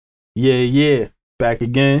Yeah. Back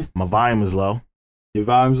again. My volume is low. Your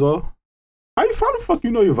volume's low? How the fuck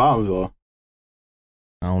you know your volume's low?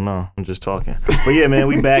 I don't know. I'm just talking. But yeah, man,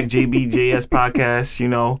 we back. JBJS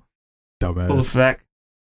podcast, Dumbass. Full effect.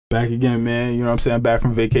 Back again, man. You know what I'm saying? Back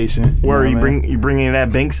from vacation. Where you bringing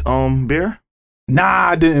that Banks beer? Nah,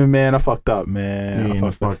 I didn't, man. I fucked up,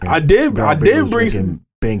 man. I did bring some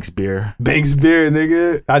Banks beer. Banks beer,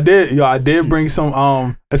 nigga. I did bring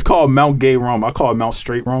some it's called Mount Gay rum. I call it Mount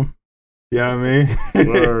Straight rum. You know what I mean?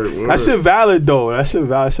 Word. That shit valid though. That shit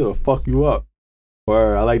valid. Shit'll fuck you up.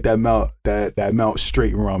 Word. I like that Mount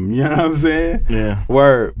Straight rum. You know what I'm saying? Yeah.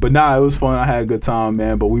 Word. But nah, it was fun. I had a good time,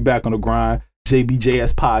 man. But we back on the grind.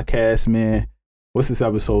 JBJS podcast, man. What's this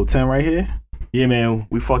episode 10 right here? Yeah, man.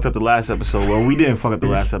 We fucked up the last episode. Well, we didn't fuck up the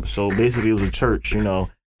last episode. Basically, it was a church, and the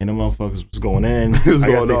motherfuckers was going in. I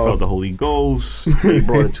guess they felt the Holy Ghost. They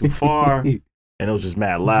brought it too far. And it was just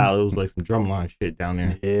mad loud. It was like some drumline shit down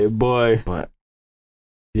there. Yeah, boy. But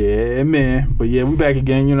yeah, man. But yeah, we back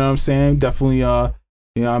again, you know what I'm saying? Definitely you know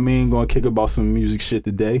what I mean, gonna kick about some music shit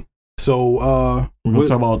today. So we're gonna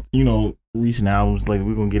talk about, recent albums. Like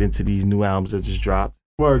we're gonna get into these new albums that just dropped.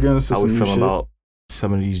 We're gonna see how some we new feeling shit about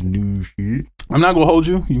some of these new shit. I'm not gonna hold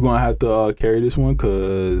you. You're gonna have to carry this one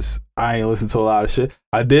because I ain't listened to a lot of shit.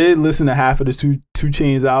 I did listen to half of the Two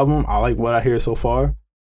Chainz album. I like what I hear so far.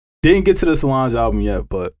 Didn't get to the Solange album yet,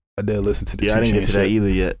 but I did listen to the 2 Chainz. I didn't get to that shit either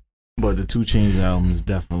yet. But the 2 Chainz album is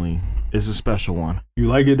it's a special one. You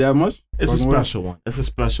like it that much? It's a special one. It's a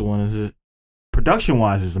special one. Production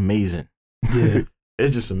wise, it's amazing. Yeah.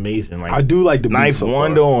 It's just amazing. Like I do like the Ninth so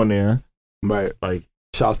Wonder on there. Right. Like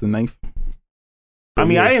shouts to Ninth. I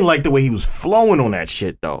mean, I didn't like the way he was flowing on that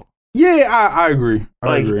shit though. Yeah, I agree.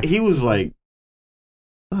 I agree. He was like,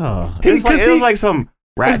 it was like some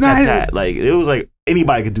rat-tat-tat. Like it was like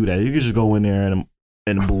anybody could do that. You could just go in there in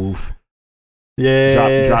the booth.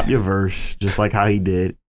 Yeah. Drop your verse just like how he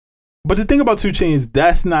did. But the thing about 2 Chainz,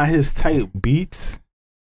 that's not his type beats.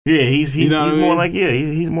 Yeah, he's more like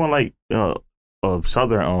he's more like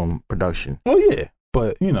southern production. Oh yeah,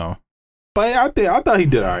 but I thought he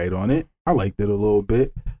did all right on it. I liked it a little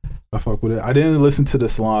bit. I fuck with it. I didn't listen to the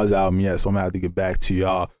Solange album yet, so I'm gonna have to get back to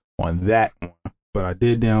y'all on that one. But I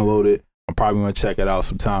did download it. I'm probably gonna check it out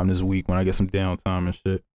sometime this week when I get some downtime and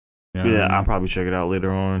shit. You know I'll probably check it out later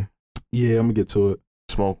on. Yeah, I'm gonna get to it.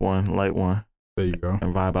 Smoke one, light one. There you go.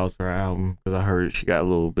 And vibe out to her album because I heard she got a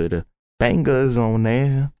little bit of bangers on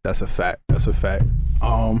there. That's a fact.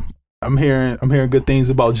 I'm hearing good things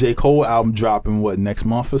about J. Cole album dropping next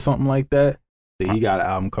month or something like that. He got an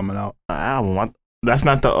album coming out. Album? That's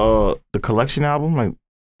not the collection album. Like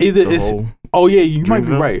either it's. Oh yeah, you might be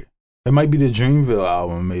Dreamville? right. It might be the Dreamville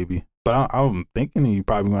album, maybe. But I'm thinking he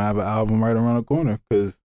probably gonna have an album right around the corner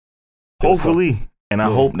because. Hopefully. And I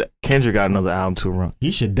hope that Kendrick got another album to run.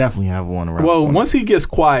 He should definitely have one around. Well, once he gets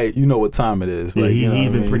quiet, you know what time it is. Yeah, like, he's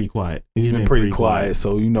been pretty quiet. He's been pretty quiet,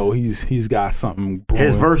 so he's got something brewing.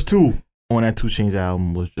 His verse 2 on that 2 Chainz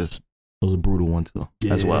album was a brutal one too,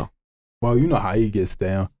 as well. Well, you know how he gets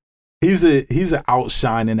down. He's an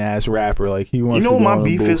outshining ass rapper. Like he wants. You know what my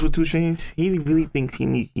beef is with 2 Chainz? He really thinks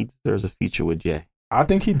he deserves a feature with Jay. I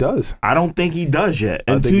think he does. I don't think he does yet.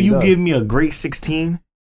 Until you give me a great 16.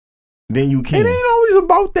 Then you can. It ain't always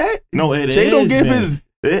about that. No, it Jay is. Don't give man. his.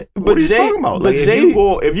 What are you talking about? Like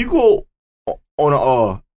if you go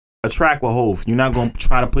on a track with Hov, you're not gonna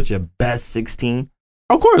try to put your best 16.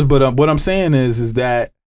 Of course, but what I'm saying is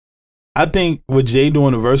that I think with Jay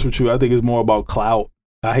doing a verse with you, I think it's more about clout.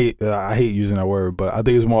 I hate using that word, but I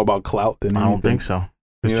think it's more about clout than anything. I don't think so.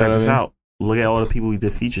 Let's check this out. Look at all the people we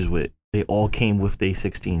did features with. They all came with their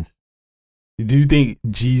 16s. Do you think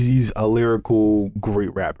Jeezy's a lyrical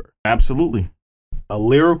great rapper? Absolutely. A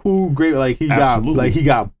lyrical great, like he got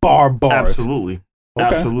bars. Absolutely. Okay.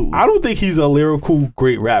 Absolutely. I don't think he's a lyrical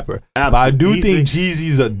great rapper. Absolutely. But I do think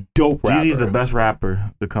Jeezy's a dope rapper. Jeezy's the best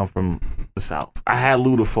rapper to come from the South. I had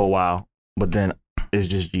Luda for a while, but then it's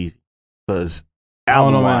just Jeezy. Because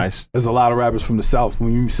album-wise, there's a lot of rappers from the South.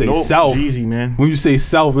 When you say South, Jeezy, man. When you say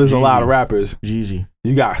South, there's a lot of rappers. Jeezy.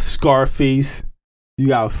 You got Scarface. You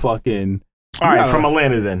got fucking... All right, from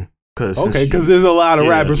Atlanta then. Because there's a lot of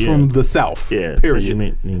rappers from the South. Yeah. Period.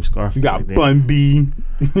 So name Scarface. You got Bun B.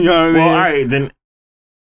 You know what I mean? Well, all right, then.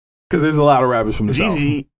 Because there's a lot of rappers from the South.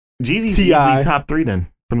 Jeezy's easily top 3 then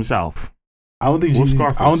from the South. I don't think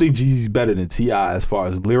Jeezy's better than T.I. as far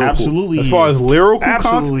as lyrical. Absolutely. As far as lyrical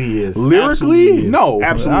Absolutely he is. Lyrically? Absolutely No.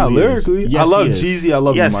 Absolutely. Lyrically. Yes, I love Jeezy. I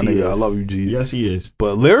love you, my nigga. I love you, Jeezy. Yes, he is.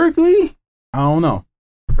 But lyrically, I don't know.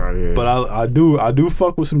 Right. But I do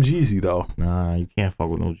fuck with some Jeezy though. Nah, you can't fuck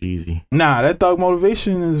with no Jeezy. Nah, that Thug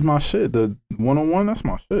Motivation is my shit. The 101, that's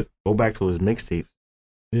my shit. Go back to his mixtapes.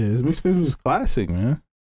 Yeah, his mixtape was classic, man.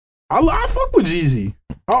 I fuck with Jeezy.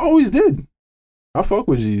 I always did. I fuck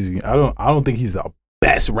with Jeezy. I don't think he's the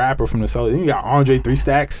best rapper from the South. Then you got Andre 3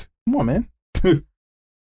 Stacks. Come on, man.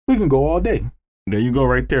 We can go all day. There you go,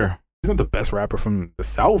 right there. He's not the best rapper from the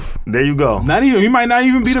South. There you go. Not even. He might not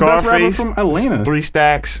even be Scarface, the best rapper from Atlanta. 3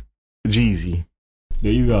 Stacks, Jeezy.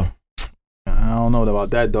 There you go. I don't know about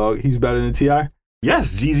that, dog. He's better than T.I.?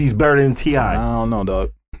 Yes, Jeezy's better than T.I. I don't know,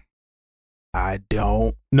 dog. I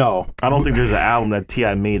don't know. I don't think there's an album that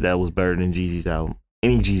T.I. made that was better than Jeezy's album.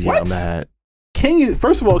 Any Jeezy album that had. King is,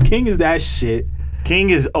 first of all, King is that shit. King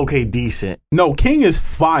is okay, decent. No, King is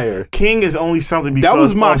fire. King is only something because that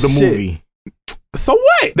was my of the shit. Movie. So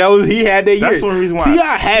what? He had that year. That's the only reason why.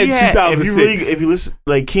 T.I. had 2006. If you listen,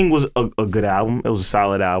 like, King was a good album. It was a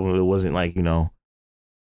solid album. It wasn't like,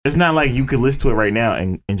 it's not like you could listen to it right now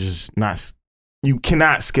and just not, you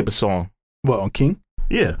cannot skip a song. What, on King?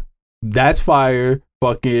 Yeah. That's fire.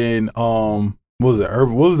 Fucking, what was it? What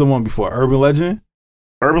was the one before? Urban Legend?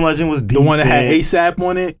 Urban Legend was decent. The one that had ASAP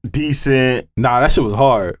on it? Decent. Nah, that shit was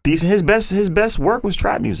hard. Decent. His best work was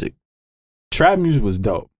trap music. Trap music was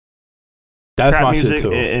dope. That's trap my music, shit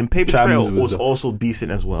too. And Paper Trap Trail was dope. also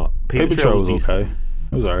decent as well. Paper Trail was decent. Okay.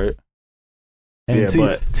 It was alright. And yeah,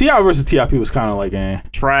 but T.I. versus T.I.P. was kind of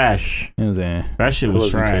like, trash. You know what I'm saying? That shit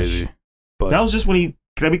was trash. Crazy. But that was just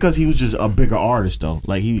because he was just a bigger artist though.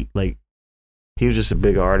 Like he was just a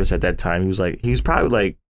bigger artist at that time. He was probably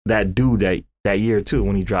like that dude that year too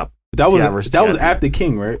when he dropped. That was after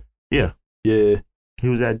King, right? Yeah. Yeah. He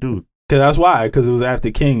was that dude. Cause that's why. Cause it was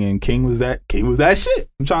after King, and King was that shit.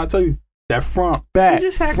 I'm trying to tell you. That front, back, he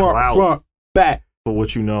just had front, back. For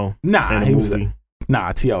what you know. Nah, he was that.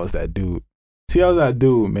 Nah, T.I. was that dude. T.I. was that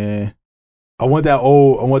dude, man. I want that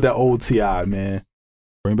old T.I., man.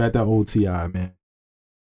 Bring back that old T.I., man.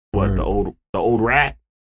 What, the old rat?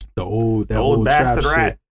 The old trap rat.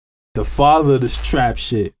 Shit. The father of this trap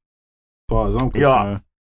shit. As far as I'm concerned.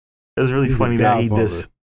 It was really funny that he dissed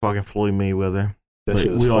fucking Floyd Mayweather. That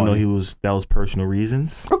shit was we all know funny. That was personal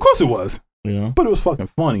reasons. Of course it was. Yeah. But it was fucking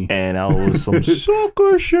funny. And that was some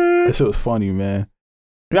sucker shit. That shit was funny, man.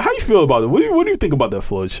 How you feel about it? What do you think about that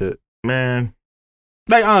Floyd shit? Man.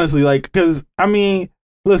 Like, honestly, like, because, I mean,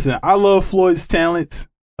 listen, I love Floyd's talent.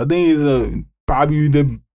 I think he's probably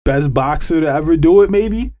the best boxer to ever do it,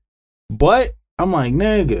 maybe. But I'm like,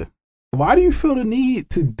 nigga, why do you feel the need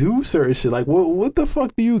to do certain shit? Like, what the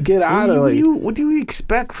fuck do you get out of, like... What do you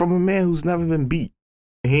expect from a man who's never been beat?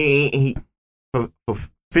 He for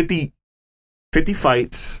 50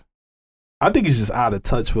 fights. I think he's just out of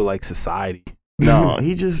touch with, like, society. No,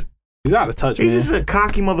 he's out of touch, man. He's just a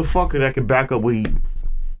cocky motherfucker that can back up what he...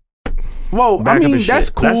 Well, I mean, that's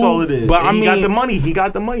cool. That's all it is. But he got the money. He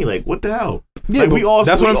got the money. Like, what the hell? Yeah, like,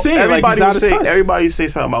 that's what I'm saying. Everybody say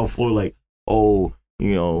something about Floyd, like, oh,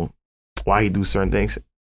 why he do certain things.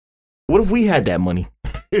 What if we had that money?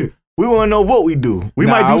 We want to know what we do. We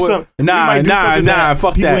might do something. Nah.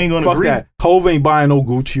 Fuck that. Ain't gonna fuck agree. that. Hov ain't buying no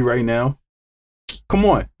Gucci right now. Come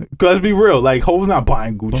on, let's be real. Like, Hov's not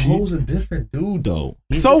buying Gucci. But Hov's a different dude, though.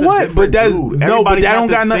 So what? But that dude. But that don't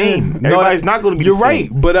got nothing. Everybody's not going to be. You're right.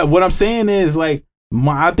 But what I'm saying is, like,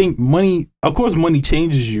 I think money. Of course, money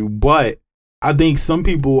changes you. But I think some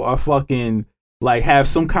people are fucking like have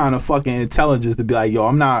some kind of fucking intelligence to be like, yo,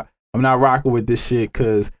 I'm not rocking with this shit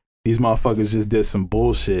because these motherfuckers just did some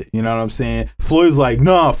bullshit. You know what I'm saying? Floyd's like,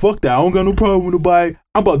 nah, fuck that. I don't got no problem with nobody.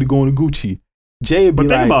 I'm about to go into Gucci. Jay would be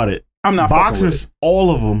think about it. I'm not boxers, all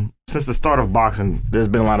of them, since the start of boxing, there's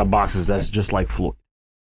been a lot of boxers that's just like Floyd.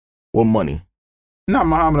 With money. Not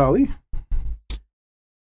Muhammad Ali.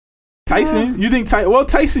 Tyson. You think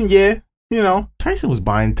Tyson, yeah. Tyson was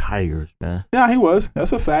buying tigers, man. Yeah, he was.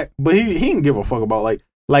 That's a fact. But he didn't give a fuck about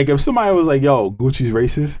like if somebody was like, yo, Gucci's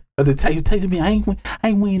racist, Tyson be, I ain't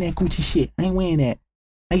wearing that Gucci shit. I ain't wearing that.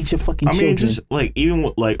 I eat your fucking children. I mean, just like, even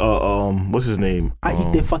with like, what's his name? I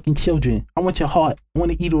eat their fucking children. I want your heart. I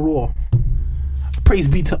want to eat it raw. Praise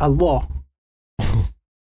be to Allah.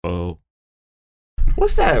 Oh.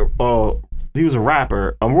 What's that? He was a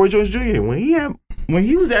rapper. Roy Jones Jr. When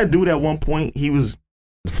he was that dude at one point, he was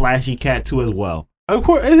the flashy cat too as well. Of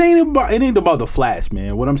course, it ain't about the flash,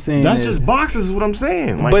 man. What I'm saying that's just boxes is what I'm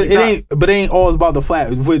saying. Like, but it ain't always about the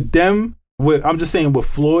flash. With them, I'm just saying with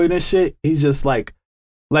Floyd and shit, he's just like,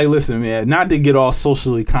 listen, man, not to get all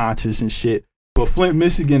socially conscious and shit, but Flint,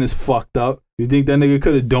 Michigan is fucked up. You think that nigga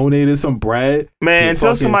could have donated some bread? Man,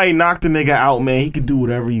 until somebody knocked the nigga out, man, he could do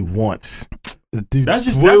whatever he wants. Dude, what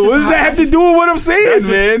does that have to do with what I'm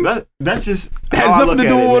saying, man? That's just has nothing to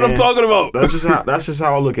do with what I'm talking about. That's just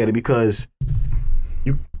how I look at it, because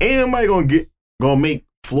ain't nobody gonna make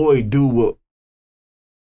Floyd do what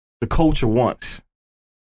the culture wants.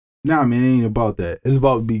 Nah, man, it ain't about that. It's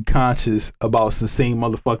about be conscious about the same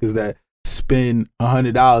motherfuckers that spend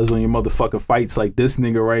 $100 on your motherfucking fights like this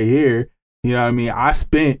nigga right here. You know what I mean? I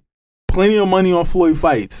spent plenty of money on Floyd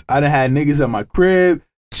fights. I done had niggas at my crib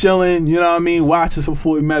chilling, you know what I mean, watching some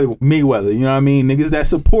Floyd Mayweather, you know what I mean? Niggas that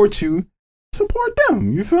support you, support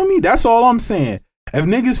them. You feel me? That's all I'm saying. If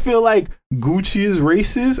niggas feel like Gucci is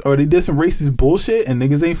racist or they did some racist bullshit and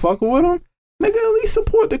niggas ain't fucking with them, nigga, at least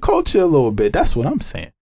support the culture a little bit. That's what I'm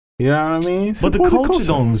saying. You know what I mean? But the culture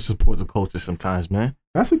don't even support the culture sometimes, man.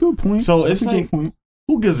 That's a good point. So it's like,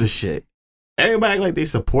 who gives a shit? Everybody act like they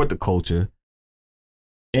support the culture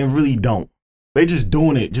and really don't. They just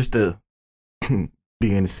doing it just to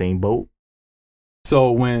be in the same boat.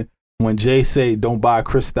 So when Jay say don't buy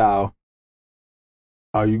Cristal,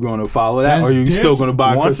 are you going to follow that, or are you still going to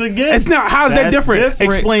buy? Once again, it's not. How's that different?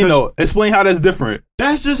 Explain though. Explain how that's different.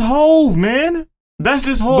 That's just Hove, man. That's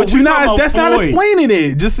just Hove. But that's not explaining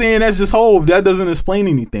it. Just saying that's just Hove. That doesn't explain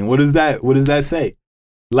anything. What does that say?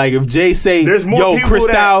 Like if Jay say, there's more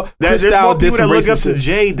Cristal, there's more people that look up to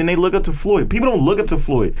Jay than they look up to Floyd. People don't look up to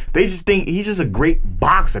Floyd. They just think he's just a great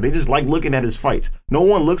boxer. They just like looking at his fights. No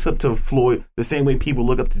one looks up to Floyd the same way people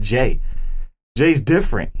look up to Jay. Jay's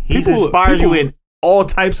different. He inspires you in all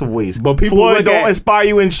types of ways. But Floyd don't inspire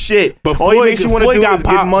you in shit. But all he makes you want to do is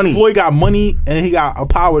get money. Floyd got money and he got a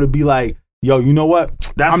power to be like, yo, you know what?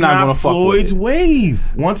 That's I'm not gonna fuck Floyd's with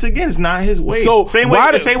wave. Once again, it's not his wave. So same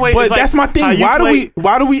way. But that's my thing.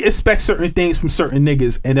 Why do we expect certain things from certain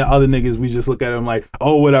niggas and then other niggas we just look at them like,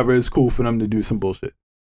 oh, whatever, it's cool for them to do some bullshit.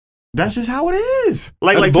 That's just how it is.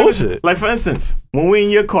 Like bullshit. Like for instance, when we're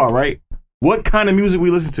in your car, right? What kind of music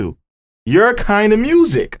we listen to? Your kind of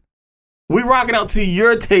music. We rocking out to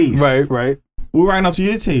your taste. Right. We're rocking out to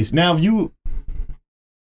your taste. Now, if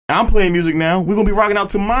I'm playing music now, we're gonna be rocking out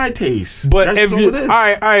to my taste. But that's if you, all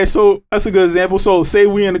right, so that's a good example. So say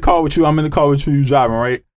we in the car with you, I'm in the car with you, you driving,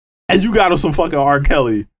 right? And you got on some fucking R.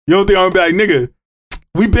 Kelly. You don't think I'm gonna be like, nigga,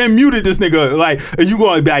 we been muted this nigga. Like, and you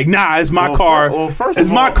gonna be like, nah, it's my car. It's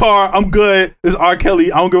my car. I'm good. It's R.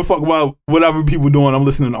 Kelly. I don't give a fuck about whatever people doing. I'm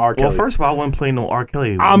listening to R. Kelly. Well, first of all, I wouldn't play no R.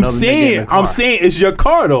 Kelly. I'm saying it's your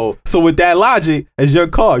car though. So with that logic, it's your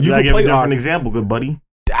car. You can play a different example, good buddy.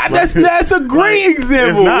 That's a great example.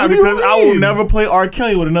 It's not because I will never play R.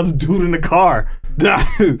 Kelly with another dude in the car.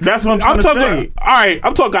 That's what I'm trying to say. All right,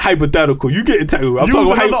 I'm talking hypothetical. You getting technical. I'm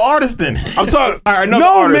talking another artist then. I'm talking another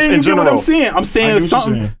artist in general. What I'm saying. I'm saying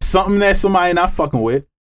something that somebody not fucking with,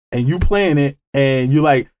 and you playing it, and you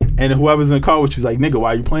like, and whoever's in the car with you's like, nigga,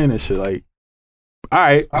 why you playing this shit? Like, all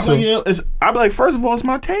right. I'd be like, first of all, it's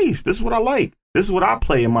my taste. This is what I like. This is what I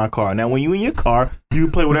play in my car. Now, when you in your car, you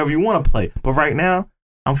play whatever you want to play. But right now,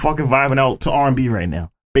 I'm fucking vibing out to R&B right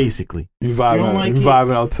now, basically. You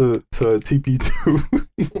vibing out to TP2.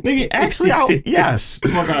 Nigga, actually, yes.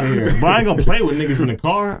 Fuck out of here. But I ain't gonna play with niggas in the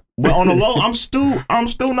car. But on the low, I'm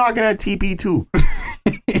still knocking at TP2.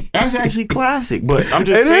 That's actually classic. But I'm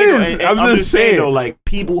just saying. I'm just saying though, like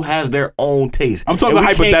people has their own taste. I'm talking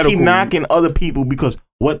hypothetical. Can't keep knocking other people because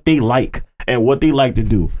what they like and what they like to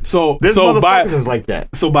do. So motherfuckers is like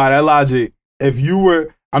that. So by that logic, if you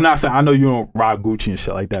were, I'm not saying I know you don't rock Gucci and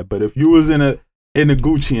shit like that, but if you was in a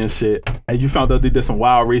Gucci and shit, and you found out they did some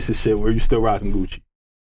wild racist shit, where you still rocking Gucci?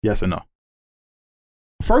 Yes or no?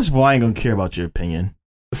 First of all, I ain't gonna care about your opinion.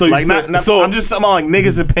 So like so I'm just talking about like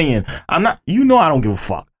niggas' opinion. I'm not. You know I don't give a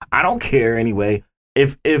fuck. I don't care anyway.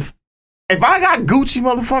 If I got Gucci,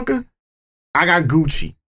 motherfucker, I got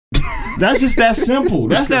Gucci. That's just that simple.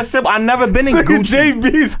 That's that simple. I've never been in Gucci.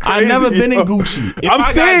 JB's crazy, I've never been in Gucci. If I'm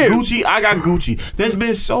saying got Gucci, I got Gucci. There's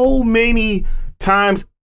been so many times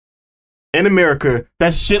in America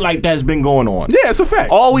that shit like that's been going on. Yeah, it's a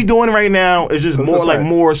fact. All we doing right now is just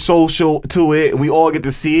more social to it. We all get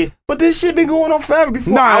to see it. But this shit been going on forever.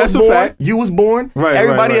 Before I was born, fact. You was born, right?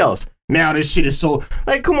 Everybody else. Now this shit is so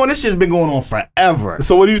like, come on, this shit's been going on forever.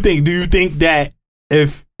 So what do you think? Do you think that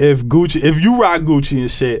if Gucci, if you rock Gucci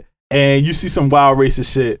and shit, and you see some wild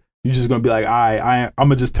racist shit, you just gonna be like, all right, I'm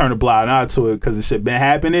gonna just turn a blind eye to it because the shit been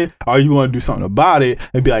happening? Or are you gonna do something about it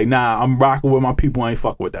and be like, nah, I'm rocking with my people, I ain't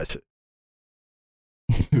fucking with that shit?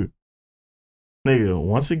 Nigga,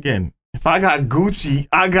 once again, if I got Gucci,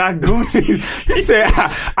 I got Gucci. He said,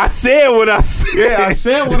 I said what I said. Yeah, I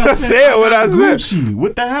said what I said. Gucci.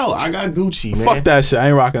 What the hell? I got Gucci, man. Fuck that shit. I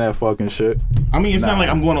ain't rocking that fucking shit. I mean, it's not like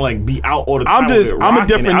I'm gonna like be out all the time. I'm a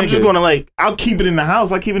different nigga. I'm just gonna like, I'll keep it in the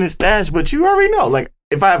house. I'll keep it in the stash. But you already know, like,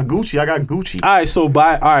 if I have Gucci, I got Gucci. All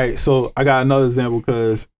right, so I got another example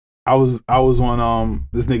because I was on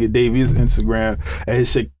this nigga Davies Instagram and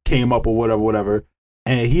his shit came up or whatever,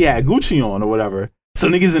 and he had Gucci on or whatever. So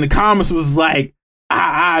niggas in the comments was like,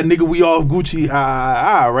 nigga, we off Gucci,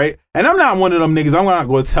 right? And I'm not one of them niggas. I'm not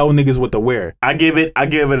going to tell niggas what to wear. I give it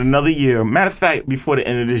another year. Matter of fact, before the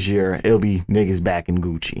end of this year, it'll be niggas back in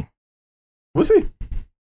Gucci. We'll see.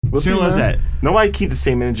 Simple as that. Nobody keep the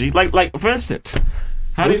same energy. Like for instance,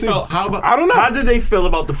 I don't know. How did they feel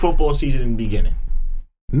about the football season in the beginning?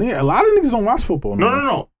 A lot of niggas don't watch football.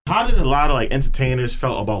 No. How did a lot of like entertainers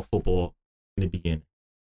felt about football in the beginning?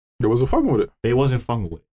 They wasn't fucking with it. They wasn't fucking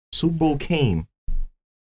with it. Super Bowl came.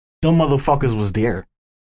 Them motherfuckers was there.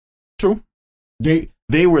 True. They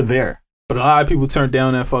were there. But a lot of people turned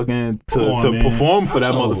down that fucking to perform for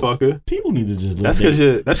that motherfucker. People need to just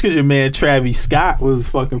live. That's because your man Travis Scott was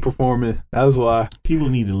fucking performing. That's why. People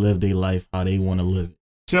need to live their life how they want to live it.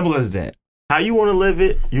 Simple as that. How you want to live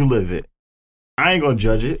it, you live it. I ain't gonna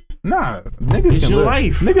judge it. Nah, niggas it's can your live.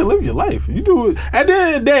 Life. Nigga, live your life. You do it. At the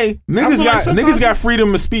end of the day, niggas got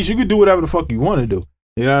freedom of speech. You can do whatever the fuck you want to do.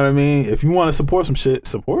 You know what I mean? If you want to support some shit,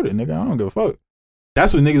 support it, nigga. I don't give a fuck.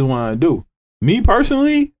 That's what niggas want to do. Me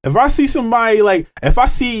personally, if I see somebody if I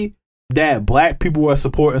see that black people are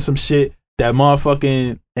supporting some shit that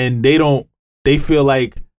motherfucking and they feel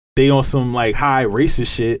like they on some like high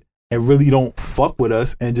racist shit and really don't fuck with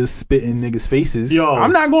us and just spit in niggas' faces,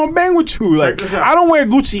 I'm not gonna bang with you. Like I don't wear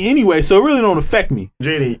Gucci anyway, so it really don't affect me.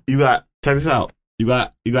 JD, check this out. You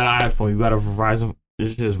got an iPhone, you got a Verizon.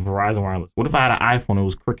 This is just Verizon wireless. What if I had an iPhone and it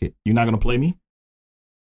was crooked? You not gonna play me?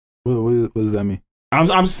 What does that mean?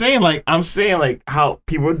 I'm saying how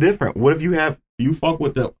people are different. What if you fuck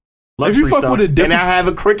with the luxury stuff and I have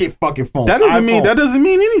a cricket fucking phone? That doesn't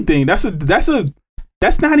mean anything. That's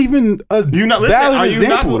not even a valid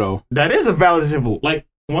example though. That is a valid example. Like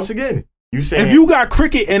once again, you saying if you got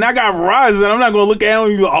cricket and I got Verizon, I'm not gonna look at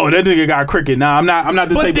him and go, oh, that nigga got cricket. Nah, I'm not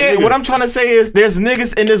the type of nigga. What I'm trying to say is there's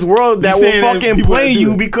niggas in this world that will fucking play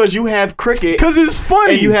you because you have cricket. Because it's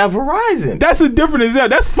funny. And you have Verizon. That's a different example.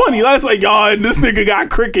 That's funny. That's like, oh, this nigga got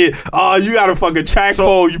cricket. Oh, you got a fucking track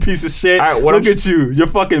phone, you piece of shit. All right, look at you. Your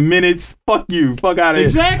fucking minutes. Fuck you. Fuck out of here.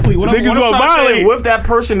 Exactly. What I'm trying to say, with that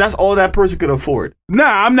person, that's all that person could afford. Nah,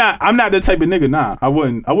 I'm not the type of nigga. Nah, I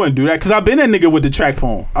wouldn't do that because I've been that nigga with the track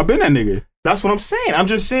phone. I've been that nigga. That's what I'm saying. I'm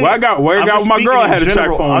just saying. Where I got with my girl had a track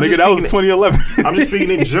phone, nigga. That was 2011. I'm just speaking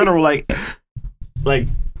in general, like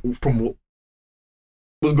from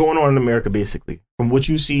what's going on in America, basically. From what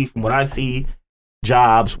you see, from what I see,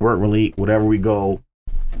 jobs, work relate, whatever we go,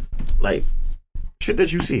 like shit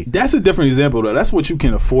that you see. That's a different example though. That's what you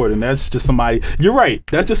can afford, and that's just somebody. You're right.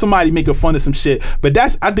 That's just somebody making fun of some shit. But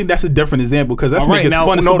I think that's a different example because that's making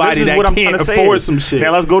fun of somebody that can't afford some shit.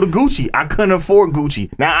 Now let's go to Gucci. I couldn't afford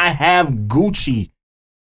Gucci. Now I have Gucci.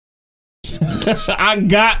 I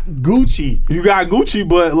got Gucci. You got Gucci,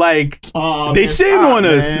 but like they shitting on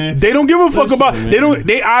us. Man. They don't give a fuck about. Man.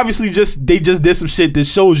 They obviously just did some shit that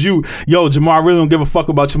shows you, yo, Jamar really don't give a fuck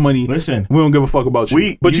about your money. Listen, we don't give a fuck about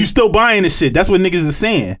you. But you still buying this shit. That's what niggas are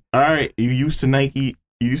saying. All right, you used to Nike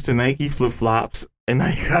flip flops, and now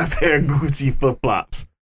you got a pair of Gucci flip flops.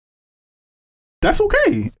 That's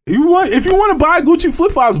okay. If you want to buy Gucci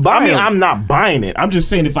flip flops, buy them. I'm not buying it. I'm just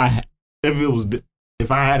saying if I had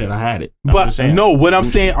it, I had it. But no, what I'm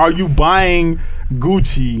saying, are you buying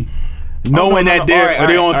Gucci knowing that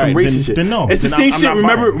they're on some racist shit? No, it's the same shit.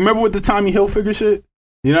 Remember with the Tommy Hilfiger shit?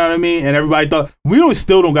 You know what I mean? And everybody thought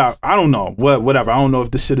still don't got. I don't know whatever. I don't know if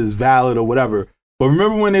this shit is valid or whatever. But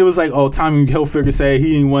remember when they was like, oh, Tommy Hilfiger said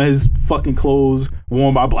he didn't want his fucking clothes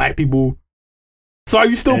worn by black people. So are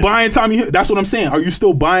you still buying Tommy? That's what I'm saying. Are you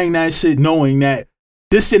still buying that shit knowing that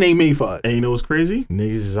this shit ain't made for us? And you know what's crazy?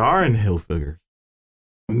 Niggas are in Hilfigers.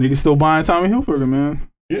 Niggas still buying Tommy Hilfiger, man.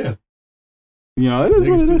 Yeah. You know, it is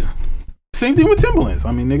what it is. Same thing with Timberlands.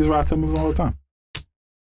 I mean, niggas rock Timberlands all the time.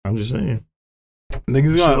 I'm just saying.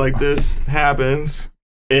 Niggas shit like this happens.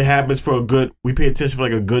 It happens for we pay attention for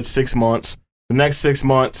like a good 6 months. The next 6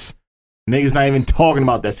 months, niggas not even talking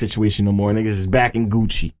about that situation no more. Niggas is back in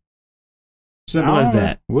Gucci. Simple as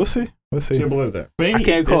that. We'll see. Simple as that. I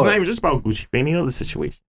can't call it's not even just about Gucci. For any other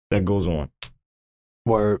situation that goes on.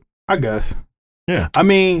 Word. I guess. Yeah. I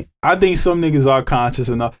mean, I think some niggas are conscious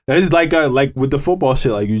enough. It's like with the football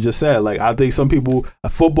shit, like you just said. Like I think some people,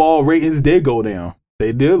 football ratings did go down.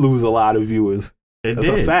 They did lose a lot of viewers. That's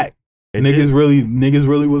a fact. Niggas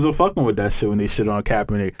really wasn't fucking with that shit when they shit on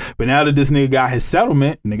Kaepernick. But now that this nigga got his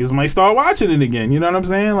settlement, niggas might start watching it again. You know what I'm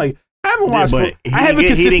saying? Like I haven't watched. I haven't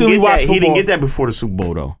consistently watched football. He didn't get that before the Super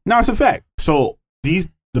Bowl though. No, it's a fact. So the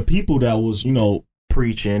people that was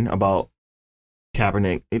preaching about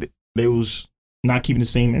Kaepernick, they was not keeping the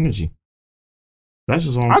same energy. That's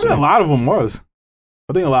just all I'm saying. I think a lot of them was.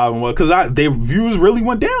 Because their views really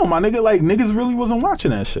went down, my nigga. Like, niggas really wasn't watching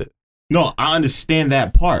that shit. No, I understand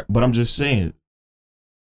that part, but I'm just saying,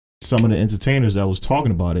 some of the entertainers that was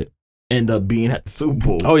talking about it end up being at the Super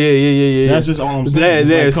Bowl. Oh yeah. That's just all I'm saying.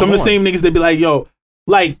 Yeah. Like, Some of the same niggas, they be like, yo,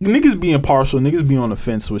 like niggas be impartial, niggas be on the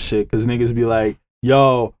fence with shit, because niggas be like,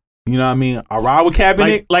 yo, you know what I mean? I ride with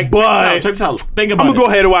Kaepernick, but check this out. Think about I'm gonna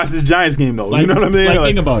go ahead and watch this Giants game though. Like, you know what I mean? Like,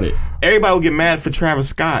 think about it. Everybody would get mad for Travis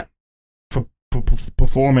Scott for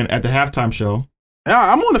performing at the halftime show.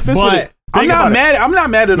 Yeah, I'm on the fence with it. I'm not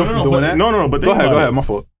mad at him for doing that. No. But go ahead. My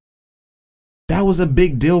fault. That was a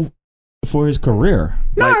big deal for his career.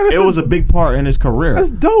 Nah, it was a big part in his career.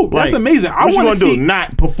 That's dope. That's amazing. What you gonna do?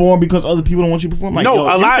 Not perform because other people don't want you to perform? Like, no,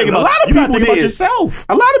 a lot of people think about yourself.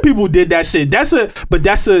 A lot of people did that shit. That's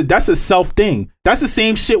a self thing. That's the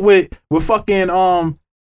same shit with fucking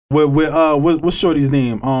what's Shorty's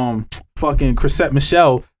name? Fucking Chrisette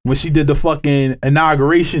Michelle, when she did the fucking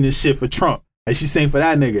inauguration and shit for Trump, and she sang for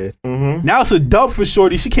that nigga. Mm-hmm. Now it's a dub for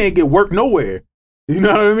Shorty. She can't get work nowhere. You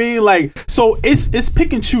know what I mean? Like, so it's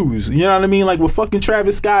pick and choose. You know what I mean? Like with fucking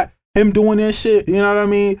Travis Scott, him doing that shit. You know what I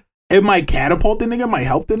mean? It might catapult the nigga, might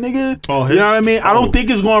help the nigga. You know what I mean? I don't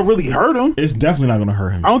think it's gonna really hurt him. It's definitely not gonna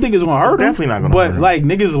hurt him. I don't think it's gonna hurt him. Definitely not gonna hurt him. But like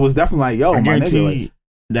niggas was definitely like, yo, I my nigga. Like,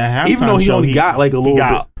 that even though he only got like a little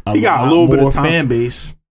bit, he got a little bit of time. Fan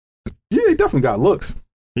base. Yeah, he definitely got looks.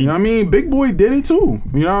 You know what I mean? Big Boy did it too.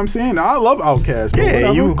 You know what I'm saying? I love Outkast.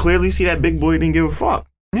 Yeah, you clearly see that Big Boy didn't give a fuck.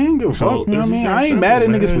 He didn't give a fuck. You know what I mean? I ain't mad at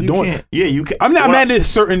niggas for doing it. Yeah, you can. I'm not mad at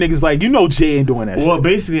certain niggas. Like, you know, Jay ain't doing that shit. Well,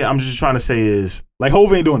 basically, I'm just trying to say is, like,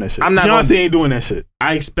 Hov ain't doing that shit. Beyonce ain't doing that shit.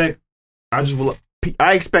 I expect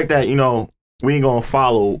that, you know, we ain't gonna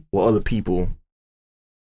follow what other people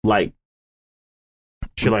like.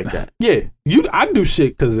 Shit like that. Yeah, I do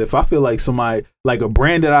shit because if I feel like somebody, like a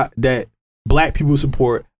brand that black people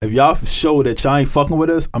support, if y'all show that y'all ain't fucking with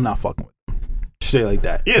us, I'm not fucking with them. Shit like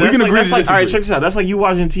that. Yeah, that's like all right, check this out. That's like you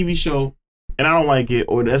watching a TV show and I don't like it,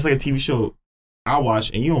 or that's like a TV show I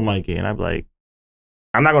watch and you don't like it, and I'm like,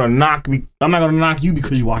 I'm not gonna knock you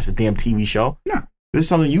because you watch a damn TV show. Nah, that's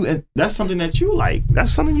something that you like.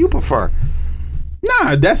 That's something you prefer.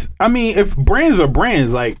 Nah, if brands are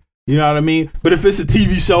brands, like, you know what I mean? But if it's a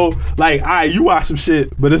TV show, like, all right, you watch some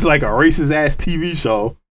shit, but it's like a racist ass TV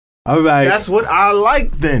show, I'm like, that's what I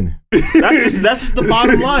like then. That's just the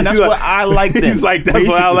bottom line. That's what I like then. He's like, that's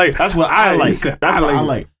what I like. That's what I like. That's what I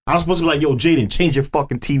like. I'm supposed to be like, yo, Jaden, change your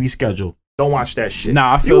fucking TV schedule. Don't watch that shit.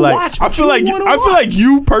 Nah, I feel like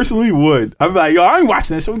you personally would. I'm like, yo, I ain't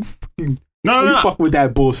watching that show. No. Fuck with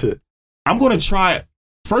that bullshit. I'm gonna try it.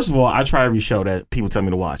 First of all, I try every show that people tell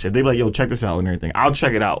me to watch. If they be like, yo, check this out and everything, I'll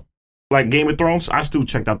check it out. Like Game of Thrones, I still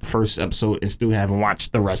checked out the first episode and still haven't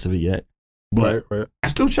watched the rest of it yet. But right. I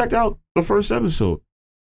still checked out the first episode.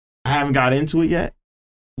 I haven't got into it yet,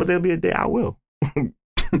 but there'll be a day I will.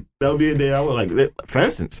 There'll be a day I will. Like, for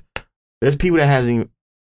instance, there's people that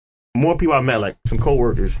more people I met, like some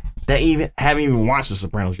coworkers that haven't even watched The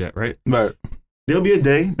Sopranos yet, right? Right. There'll be a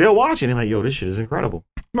day they'll watch it and like, yo, this shit is incredible.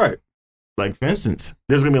 Right. Like, for instance,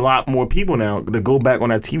 there's gonna be a lot more people now that go back on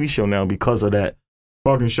that TV show now because of that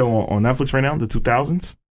fucking show on Netflix right now, the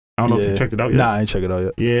 2000s. I don't know if you checked it out yet. Nah, I ain't checked it out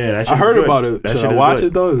yet. Yeah, that shit I heard about it. Should I watch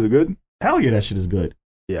it though? Is it good? Hell yeah, that shit is good.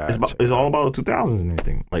 Yeah, it's all about the 2000s and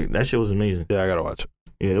everything. Like, that shit was amazing. Yeah, I gotta watch it.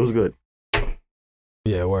 Yeah, it was good.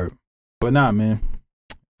 Yeah, word. But nah, man,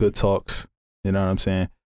 good talks. You know what I'm saying?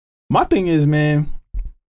 My thing is, man,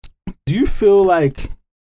 do you feel like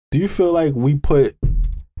we put,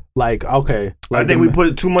 like, okay, like, I think we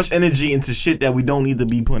put too much energy into shit that we don't need to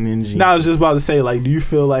be putting energy into. I was just about to say, like, do you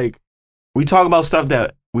feel like we talk about stuff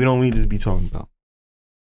that we don't need to be talking about?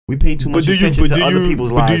 We pay too much attention to other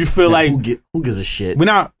people's lives. But do you feel like who gives a shit? We're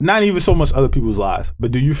not even so much other people's lives,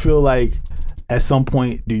 but do you feel like at some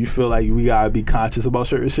point, do you feel like we gotta be conscious about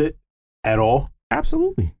certain shit at all?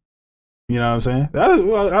 Absolutely. You know what I'm saying?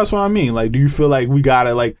 That's what I mean. Like, do you feel like we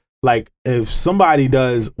gotta like if somebody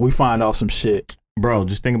does, we find out some shit, bro?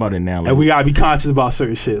 Just think about it now. Like, and we gotta be conscious about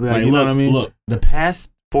certain shit. Like, you know what I mean? Look, the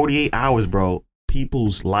past 48 hours, bro,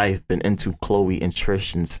 people's life been into Chloe and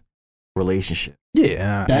Tristan's relationship.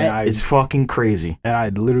 Yeah, it's fucking crazy, and I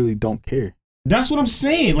literally don't care. That's what I'm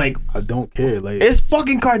saying. Like, I don't care. Like, it's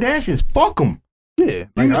fucking Kardashians. Fuck them. Yeah,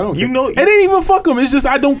 like, I don't. You know, it ain't even fuck them. It's just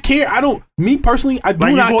I don't care. Me personally, I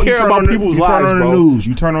do not care about people's lives, bro.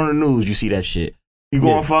 You turn on the news, you see that shit. You go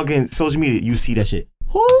on fucking social media, you see that shit.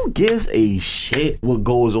 Who gives a shit what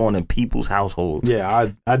goes on in people's households? Yeah,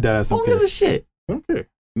 I don't care. Who gives a shit? I don't care.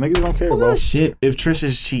 Niggas don't care, Who bro. gives a shit if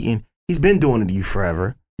Tristan's cheating? He's been doing it to you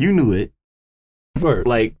forever. You knew it. Word.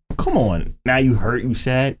 Like, come on. Now you hurt, you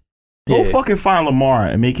sad. Go fucking find Lamar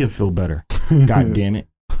and make him feel better. God damn it.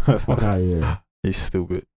 Fuck out of here. You're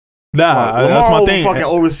stupid. Nah, that's my thing. Fucking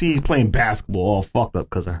overseas playing basketball all fucked up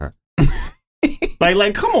because of her.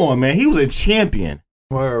 Like, come on, man. He was a champion.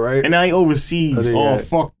 Right. And now he overseas, all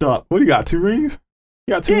fucked up. What, he got 2 rings?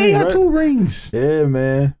 He got 2 rings, he got right? 2 rings. Yeah,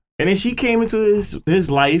 man. And then she came into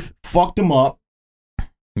his life, fucked him up.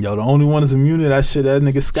 Yo, the only one that's immune to that shit, that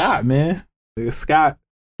nigga Scott, man. Nigga Scott.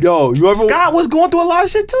 Yo, you ever... Scott was going through a lot of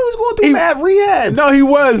shit, too. He was going through mad rehabs. No, he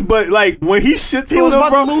was, but, like, when he shit to he was them,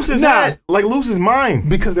 about to lose his head. Like, lose his mind.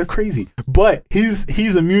 Because they're crazy. But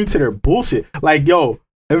he's immune to their bullshit. Like, yo,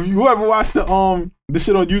 if you ever watched the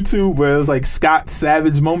shit on YouTube where it was, like, Scott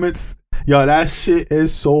Savage moments, yo, that shit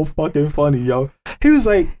is so fucking funny, yo. She was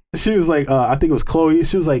like, I think it was Chloe.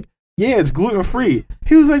 She was like, yeah, it's gluten free.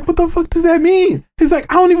 He was like, what the fuck does that mean? He's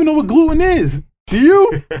like, I don't even know what gluten is. Do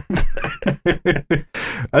you?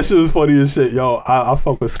 That shit was funny as shit, yo. I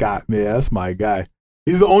fuck with Scott, man. That's my guy.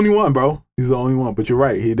 He's the only one, bro. He's the only one. But you're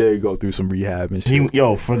right. He did go through some rehab and shit.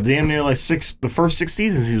 For damn near like the first 6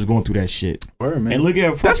 seasons, he was going through that shit. Word, man. And look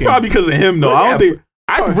at that's probably because of him, though.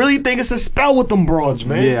 I really think it's a spell with them broads,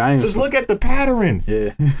 man. Yeah, just look at the pattern.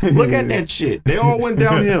 Yeah. Look at that shit. They all went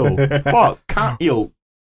downhill. Fuck. Yo,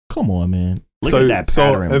 come on, man. Look at that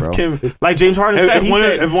pattern, bro. Like James Harden said,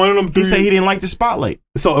 if one of them he said he didn't like the spotlight.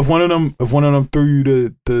 So if one of them threw you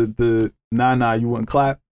the nah, you wouldn't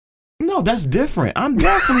clap? No, that's different. I'm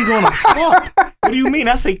definitely gonna fuck. What do you mean?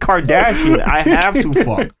 I say Kardashian. I have to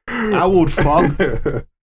fuck. I would fuck,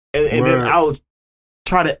 and then I'll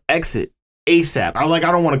try to exit ASAP. I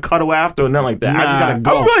don't want to cuddle after or nothing like that. I just gotta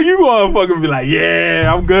go. I feel like you gonna fucking be like,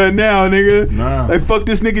 yeah, I'm good now, nigga. Nah. Like, fuck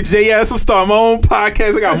this nigga J.S. I'm starting my own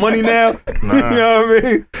podcast. I got money now. Nah. You know what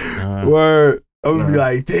I mean? Nah. Word. I'm gonna be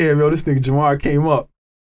like, damn, yo, this nigga Jamar came up.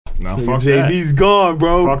 Nah, fuck JB's gone,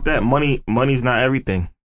 bro. Fuck that. Money's not everything.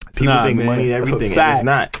 People think money is everything. It's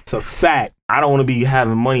not. It's a fact. I don't want to be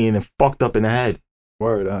having money and then fucked up in the head.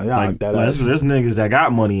 Word. There's niggas that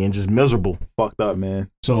got money and just miserable. Fucked up,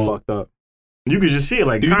 man. So fucked up. You could just see it.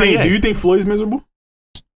 Like, do you think Floyd's miserable?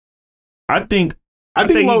 I think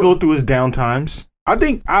he go through his down times. I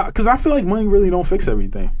think because I feel like money really don't fix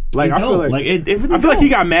everything. Like, I feel like I feel like he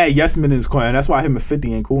got mad yes men in his corner, and that's why him and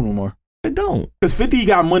 50 ain't cool no more. It don't. Because 50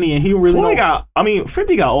 got money and he really Floyd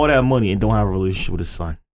 50 got all that money and don't have a relationship with his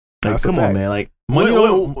son. Like, come on, man. Like, money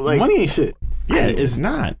ain't shit. Yeah, it's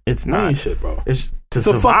not. It's not. Money ain't shit, bro. It's to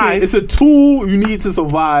survive. It's a tool you need to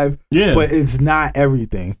survive. Yeah, but it's not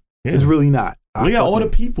everything. Yeah. It's really not. Look at all the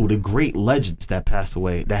people, the great legends that passed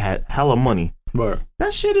away that had hella money. But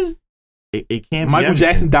that shit is. It can't. Michael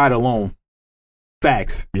Jackson died alone.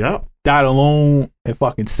 Facts. Yep. Died alone and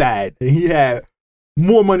fucking sad. And he had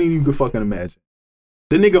more money than you could fucking imagine.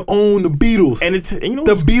 The nigga owned the Beatles. And it's the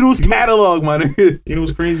Beatles catalog, my nigga. You know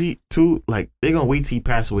what's crazy too? Like, they're gonna wait till he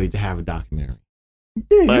pass away to have a documentary.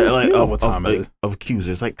 Yeah, what time it is. Of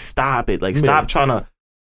accusers. Like, stop it. Like, stop trying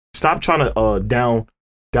to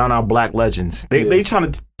down our black legends. They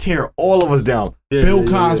trying to tear all of us down. Yeah, Bill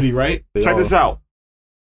Cosby, right? Check this out.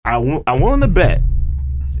 I'm willing to bet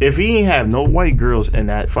if he ain't have no white girls in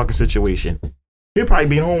that fucking situation, he'll probably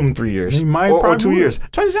be home in 3 years. He might or 2 years.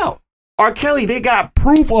 Check this out. R. Kelly, they got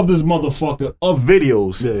proof of this motherfucker of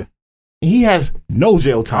videos. Yeah. He has no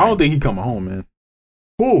jail time. I don't think he coming home, man.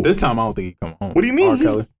 Who? This time I don't think he coming home. What do you mean? R.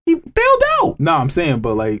 Kelly. He bailed out. Nah, I'm saying,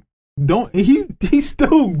 but like, he's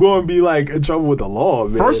still going to be like in trouble with the law,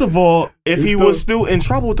 man. First of all, if he was still in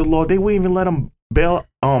trouble with the law, they wouldn't even let him bail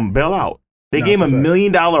out. They gave him $1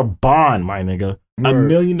 million bond, my nigga. $1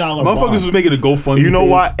 million bond. Motherfuckers was making a GoFundMe. You know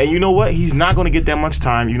what? And you know what? He's not going to get that much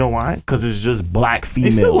time. You know why? Because it's just black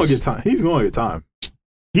females. He's still going to get time. He's going to get time.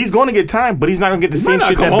 He's going to get time, but he's not going to get the same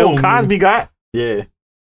shit that Bill Cosby got. Yeah.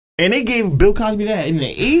 And they gave Bill Cosby that in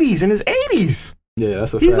the 80s, in his 80s. Yeah,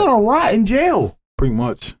 that's a fact. He's going to rot in jail. Pretty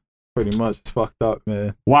much. It's fucked up,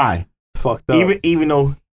 man. Why? It's fucked up. Even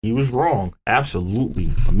though he was wrong. Absolutely.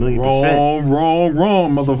 1,000,000%.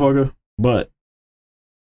 Wrong, motherfucker. But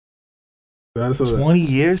that's 20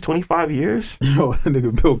 years, 25 years? Yo, that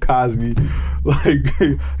nigga Bill Cosby, like,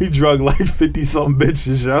 he drugged like 50-something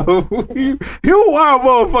bitches, yo. You a wild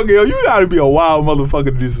motherfucker, yo. You gotta be a wild motherfucker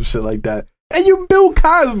to do some shit like that. And you're Bill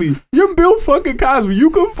Cosby. You're Bill fucking Cosby.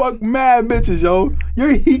 You can fuck mad bitches, yo.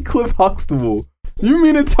 You're Heathcliff Huxtable. You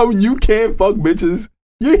mean to tell me you can't fuck bitches?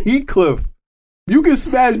 You're Heathcliff. You can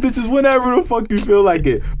smash bitches whenever the fuck you feel like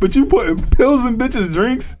it. But you putting pills in bitches'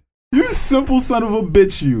 drinks? You simple son of a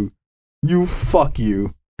bitch, you. You fuck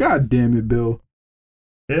you. God damn it, Bill.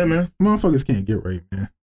 Yeah, man. Motherfuckers can't get right, man.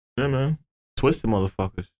 Yeah, man. Twisted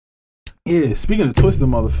motherfuckers. Yeah, speaking of twisted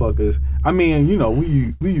motherfuckers, I mean, you know,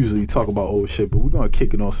 we usually talk about old shit, but we're gonna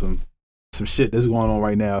kick it on some shit that's going on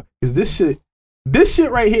right now. Cause this shit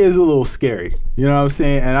right here is a little scary. You know what I'm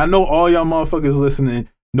saying? And I know all y'all motherfuckers listening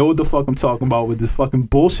know what the fuck I'm talking about with this fucking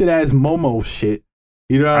bullshit ass Momo shit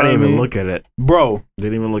You know what I mean? I didn't even look at it. Bro.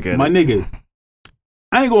 Didn't even look at my it. Nigga,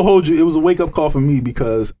 I ain't gonna hold you. It was a wake-up call for me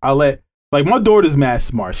because my daughter's mad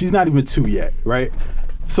smart. She's not even 2 yet, right?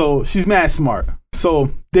 So she's mad smart.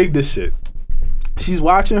 So dig this shit. She's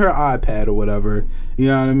watching her iPad or whatever, you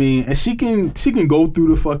know what I mean? And she can go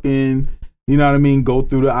through the fucking, you know what I mean? Go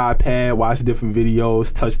through the iPad, watch different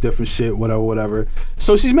videos, touch different shit, whatever.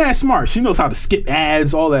 So she's mad smart. She knows how to skip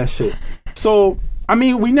ads, all that shit. So, I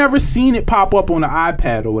mean, we never seen it pop up on the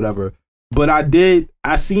iPad or whatever. But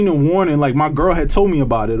I seen a warning, like my girl had told me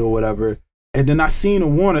about it or whatever. And then I seen a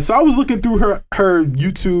warning. So I was looking through her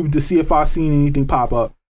YouTube to see if I seen anything pop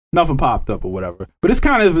up. Nothing popped up or whatever. But it's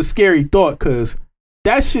kind of a scary thought because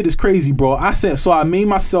that shit is crazy, bro. I went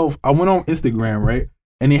on Instagram, right?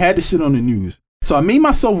 And they had the shit on the news. So I made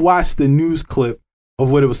myself watch the news clip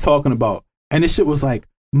of what it was talking about. And this shit was like,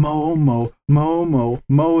 Mo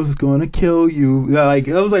is gonna kill you. Like,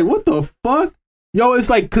 I was like, what the fuck? Yo, it's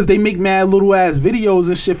like, cause they make mad little ass videos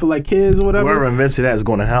and shit for like kids or whatever. Whoever invented that is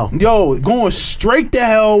going to hell. Yo, going straight to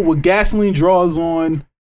hell with gasoline draws on.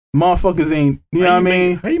 Motherfuckers ain't, you know what I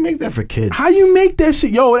mean? How you make that for kids? How you make that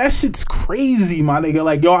shit? Yo, that shit's crazy, my nigga.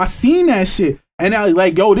 Like, yo, I seen that shit. And I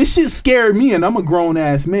like, yo, this shit scared me and I'm a grown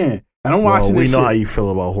ass man. And I'm watching this shit. We know how you feel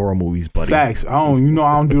about horror movies, buddy. Facts. I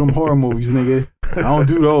don't do them horror movies, nigga. I don't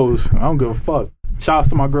do those. I don't give a fuck. Shout out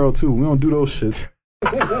to my girl too. We don't do those shits.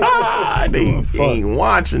 They ain't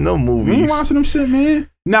watching them movies. We ain't watching them shit, man.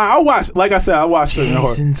 Nah, I watch. Like I said, I watch certain horror.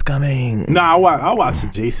 Jason's coming. Nah, I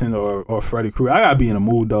watch Jason or Freddy Krueger. I gotta be in the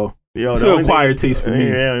mood though. Yo, it's an acquired taste for me.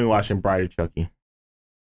 Yeah, I ain't watching Bride of Chucky.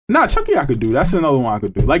 Nah, Chucky I could do. That's another one I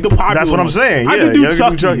could do. Like the popular. That's what I'm saying. Yeah, I can do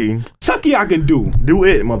Chucky. Chucky I can do. Do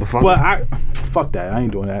it, motherfucker. But fuck that. I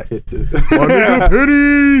ain't doing that.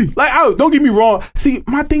 Like, don't get me wrong. See,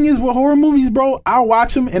 my thing is with horror movies, bro, I'll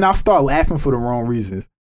watch them and I'll start laughing for the wrong reasons.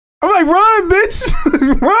 I'm like, run,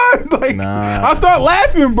 bitch. Run. Like, nah. I'll start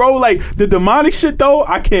laughing, bro. Like, the demonic shit, though,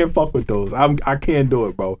 I can't fuck with those. I can't do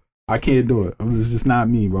it, bro. I can't do it. It's just not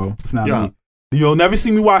me, bro. It's not me. You'll never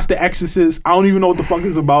see me watch The Exorcist. I don't even know what the fuck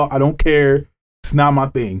it's about. I don't care. It's not my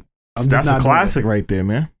thing. That's a classic right there,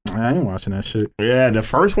 man. I ain't watching that shit. Yeah, the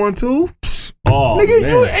first one, too. Oh, nigga,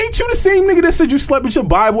 man. Ain't you the same nigga that said you slept with your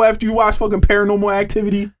Bible after you watched fucking Paranormal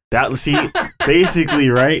Activity? Basically,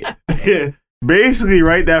 right? Basically,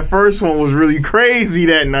 right? That first one was really crazy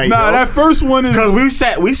that night. Nah, that first one is because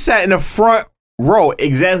we sat in the front row,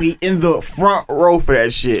 exactly in the front row for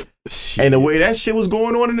that shit. And the way that shit was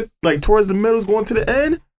going on, like towards the middle, going to the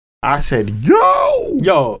end, I said,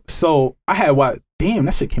 yo. So I had watched. Damn,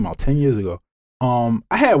 that shit came out 10 years ago. I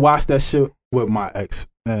had watched that shit with my ex.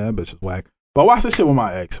 That bitch is whack. But I watched that shit with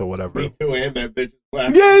my ex or whatever. Me too, and that bitch is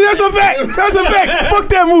whack. Yeah, that's a fact. That's a fact. Fuck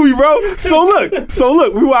that movie, bro. So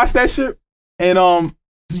look, we watched that shit. And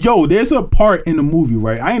yo, there's a part in the movie,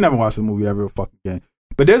 right? I ain't never watched the movie ever fucking again.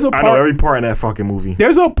 But there's a part. I know every part in that fucking movie.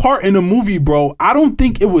 There's a part in the movie, bro. I don't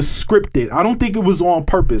think it was scripted. I don't think it was on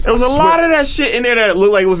purpose. There was a lot of that shit in there that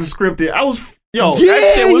looked like it wasn't scripted. That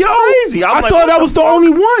shit was crazy. I thought that was the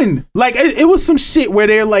only one. Like it was some shit where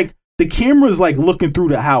they're like the camera's like looking through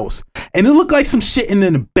the house, and it looked like some shit in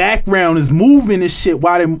the background is moving and shit.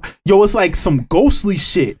 It's like some ghostly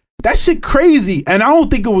shit. That shit crazy, and I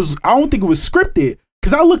don't think it was scripted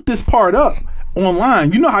because I looked this part up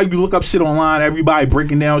online. You know how you look up shit online, everybody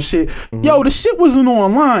breaking down shit. Mm-hmm. Yo, the shit wasn't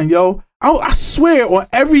online, yo. I swear on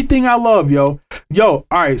everything I love, yo. All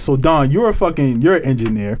right, so Don, you're an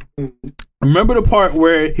engineer. Mm-hmm. Remember the part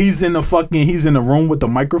where he's in the room with the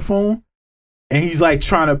microphone and he's like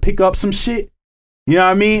trying to pick up some shit? You know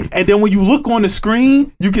what I mean? And then when you look on the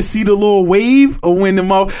screen, you can see the little wave of when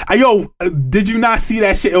did you not see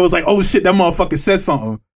that shit? It was like, oh shit, that motherfucker said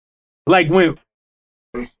something. Like when,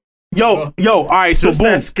 all right, so just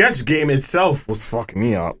boom. That sketch game itself was fucking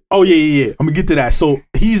me up. Oh yeah. I'm gonna get to that. So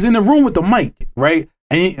he's in the room with the mic, right?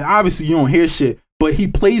 And obviously you don't hear shit, but he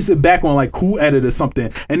plays it back on like Cool Edit or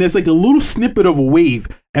something. And there's like a little snippet of a wave.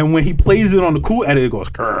 And when he plays it on the Cool Edit, it goes,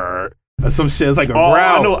 grrr. Or some shit. It's like a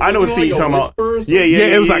growl. I know what scene you're talking about. Yeah.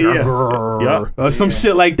 It was like grrr, or some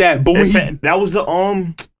shit like that. But that was the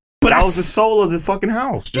that was the soul of the fucking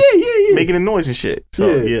house. Yeah. Making a noise and shit.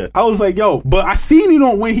 So yeah. I was like, yo, but I seen it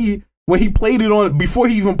on when he played it on before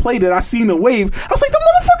he even played it. I seen the wave. I was like, the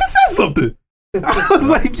motherfucker said something. I was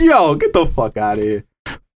like, yo, get the fuck out of here.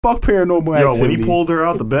 Fuck Paranormal Activity. Yo, when he pulled her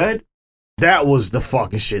out the bed, that was the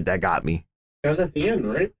fucking shit that got me. That was at the end,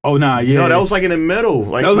 right? Oh, nah, yeah. No, that was like in the middle.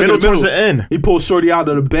 Like, that was middle like towards the end. He pulled Shorty out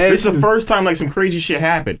of the bed. This is the first time like some crazy shit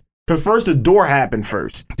happened. Because first the door happened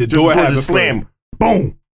first. The door happened slam.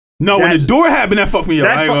 Boom. No, when the door happened, that fucked me up.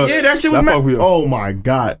 That shit was mad. Oh my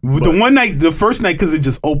god! The first night, because it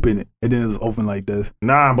just opened and then it was open like this.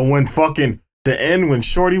 Nah, but when fucking the end, when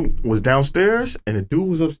Shorty was downstairs and the dude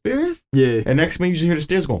was upstairs, yeah, and next minute you just hear the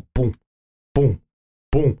stairs going boom, boom,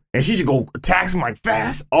 boom, and she should go attacks him like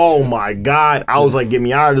fast. Oh my god! I was like, get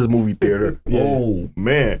me out of this movie theater. Yeah. Oh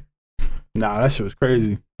man. Nah, that shit was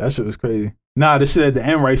crazy. Nah, the shit at the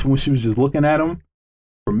end, right, when she was just looking at him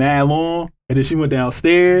for mad long, and then she went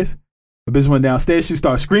downstairs. The bitch went downstairs. She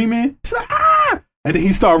started screaming. She's like, ah! And then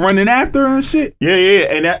he started running after her and shit. Yeah.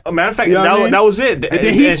 And that, matter of fact, that was it. And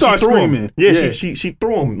then he started screaming. Yeah, she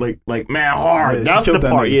threw him like mad hard. Yeah, that's the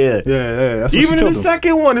part. Yeah. That's even in the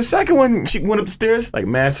second one, she went up the stairs like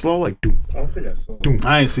mad slow, like doom. I don't think I saw it. Doom.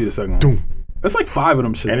 I ain't see the second one. Doom. That's like 5 of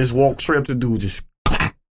them shit. And just walked straight up to the dude, just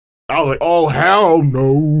clack. I was like, oh hell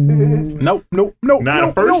no. Nope. Nah,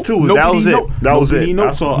 the first two, that was it. That was it.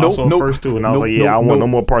 I saw the first two, and I was like, yeah, I want no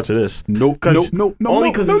more parts of this. Nope.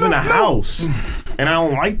 Only because it's in a house, and I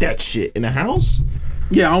don't like that shit in a house.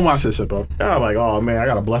 Yeah, I don't watch this shit, bro. I'm like, oh man, I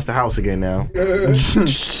gotta bless the house again now.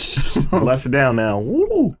 Bless it down now.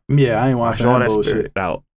 Woo. Yeah, I ain't watching all that bullshit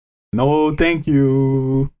out. No, thank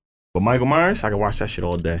you. But Michael Myers, I can watch that shit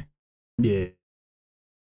all day. Yeah,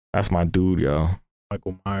 that's my dude, yo.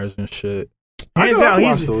 Michael Myers and shit. Hands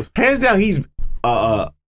down, he's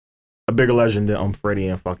a bigger legend than Freddy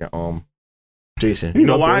and fucking Jason. You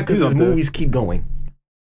know why? Because his movies keep going.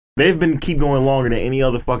 They've been keep going longer than any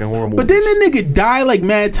other fucking horror movie. But then that nigga died like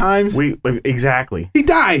mad times. Exactly. He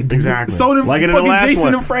died. Exactly. So did like fucking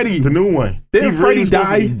Jason and Freddy. The new one. Didn't Freddy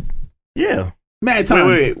die? Yeah. Mad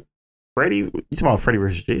times. Wait. Freddy? You talking about Freddy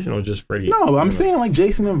versus Jason or just Freddy? No, I'm saying like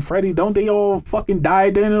Jason and Freddy. Don't they all fucking die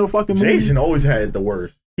at the end of the fucking movie? Jason always had it the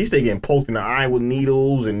worst. He stayed getting poked in the eye with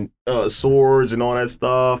needles and swords and all that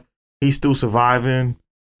stuff. He's still surviving.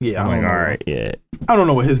 Yeah, I'm like, all right, yeah. I don't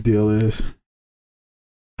know what his deal is.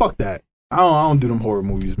 Fuck that. I don't do them horror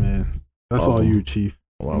movies, man. That's all you, Chief.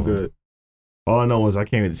 I'm good. All I know is I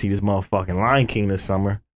can't wait to see this motherfucking Lion King this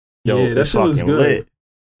summer. Yo, yeah, that shit was good. Lit.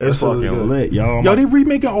 It's fucking lit, yo. Yo, they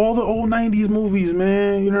remaking all the old 90s movies,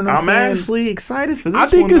 man. You know what I'm saying? I'm actually excited for this I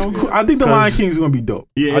think one, it's cool. I think the Lion King is gonna be dope.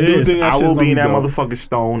 Yeah, I do think that I will be in that dope. motherfucking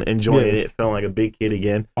stone, enjoying it, feeling like a big kid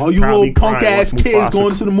again. All you little punk ass kids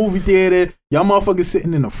going to the movie theater, y'all motherfuckers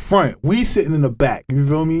sitting in the front. We sitting in the back. You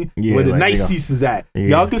feel me? Yeah, where the nice seats is at. Yeah.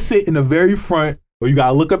 Y'all can sit in the very front, or you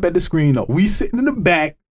gotta look up at the screen. No, we sitting in the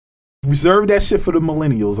back. Reserve that shit for the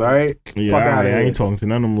millennials, all right? Yeah, fuck out of here. I ain't talking to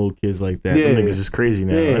none of them little kids like that. Yeah. Them niggas is crazy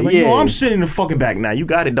now. Yo, I'm sitting in the fucking back now. You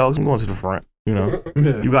got it, dogs. I'm going to the front. You know,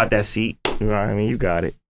 you got that seat. You know what I mean? You got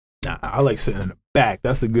it. Nah, I like sitting in the back.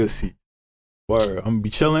 That's the good seat. Word. I'm gonna be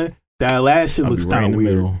chilling. That last shit looks kind of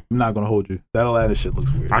weird. Middle. I'm not gonna hold you. That last shit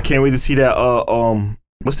looks weird. I can't wait to see that.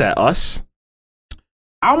 What's that? Us.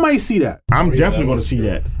 I might see that. I'm definitely going to see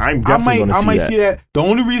that. I might see that. The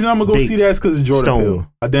only reason I'm gonna go see that is because of Jordan Peele.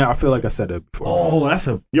 I feel like I said that before. Oh, that's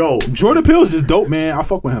Jordan Peele is just dope, man. I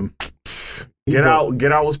fuck with him. Get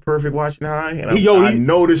Out was perfect watching high. And I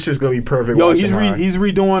know this shit's gonna be perfect. Yo, he's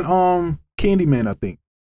redoing Candyman, I think.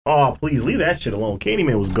 Oh, please leave that shit alone.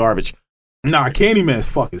 Candyman was garbage. Nah, Candyman's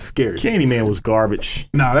fucking scary. Candyman was garbage.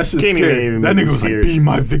 Nah, that's just scary. That nigga was like, be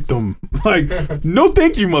my victim. Like, no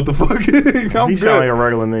thank you, motherfucker. He sound like a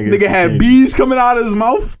regular nigga. Nigga had bees coming out of his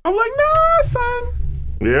mouth. I'm like, nah, son.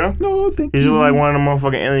 Yeah? No, thank you. He's just like one of the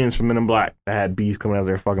motherfucking aliens from Men in Black that had bees coming out of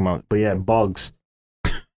their fucking mouth. But he had bugs.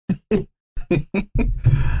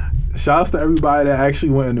 Shouts to everybody that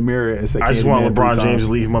actually went in the mirror and said, I just want LeBron James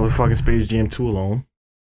to leave motherfucking Space Jam 2 alone.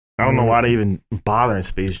 I don't know why they even bother in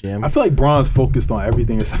Space Jam. I feel like Bron's focused on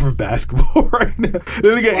everything except for basketball right now. That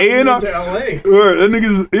nigga A&R. That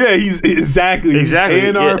nigga's, he's exactly.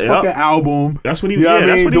 A&R fucking album. That's what he,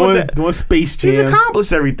 doing Space Jam. He's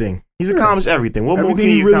accomplished everything. He's accomplished everything. What everything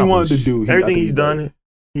he really wanted to do. Everything he's done,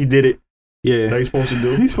 he did it. Yeah. That he's supposed to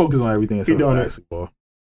do. He's focused on everything except for basketball.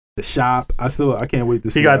 The Shop. I can't wait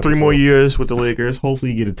to see. He got 3 more years with the Lakers.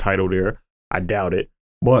 Hopefully he get a title there. I doubt it.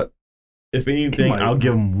 But if anything, I'll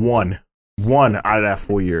give him one out of that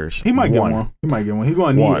 4 years. He might get one. He's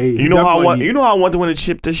going to need 8. You know how I want to win a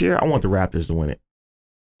chip this year? I want the Raptors to win it.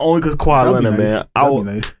 Only because Kawhi Leonard, man.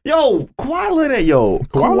 Nice. Yo, Kawhi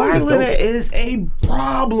Leonard is a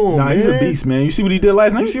problem. Nah, he's a beast, man. You see what he did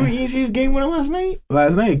last night? You see his game winner last night?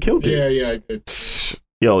 Last night, he killed it. Yeah, I did.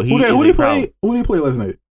 Yo, who did he play? Who did he play last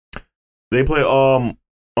night? They play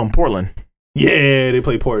Portland. Yeah, they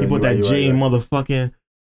play Portland. He put that J in motherfucking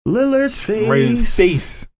Lillard's face. Right in his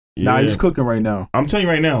face. Yeah. Nah, he's cooking right now. I'm telling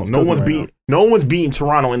you right now, no one's beating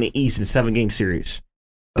Toronto in the East in a 7-game series.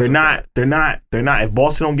 They're not. If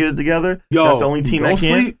Boston don't get it together, Yo, that's the only team that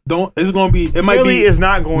can. Sleep. Don't. It's gonna be. It Philly might be. is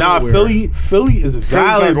not going. Nah, nowhere. Philly is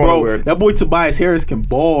valid, not going bro. nowhere. That boy Tobias Harris can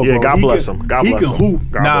ball, Yeah, bro. God He bless can, him. God he bless can him.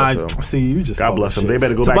 hoop. God Nah, bless him. see, you just. God bless him. They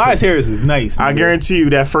better go back. Tobias Harris is nice. I nigga. guarantee you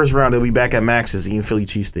that first round they'll be back at Max's eating Philly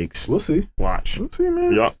cheesesteaks. We'll see. Watch. We'll see,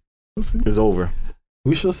 man. Yup. We'll see. It's over.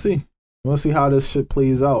 We shall see. We'll see how this shit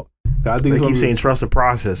plays out. I think They it's keep gonna saying trust the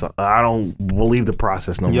process. I don't believe the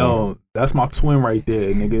process no more. Yo, that's my twin right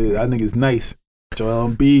there, nigga. That nigga's nice. Joel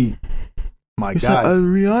Embiid. My guy.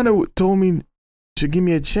 Rihanna told me to give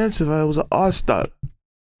me a chance if I was an all-star.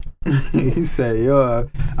 He said, yo,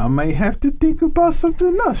 I might have to think about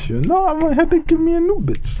something else, you know? I might have to give me a new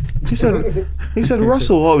bitch. He said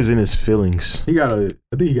Russell always in his feelings. I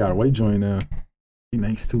think he got a white joint now. He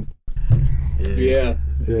nice too. Yeah.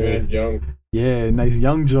 Young. Yeah, nice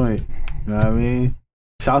young joint. You know what I mean?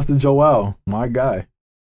 Shouts to Joel, my guy.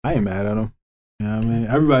 I ain't mad at him. You know what I mean?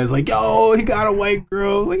 Everybody's like, yo, he got a white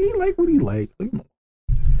girl. Like, he like what he like.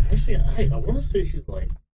 Actually, I want to say she's like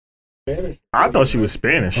Spanish. I thought she was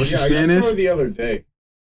Spanish. Oh, she's I Spanish? just saw her the other day.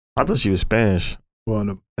 I thought she was Spanish. Well,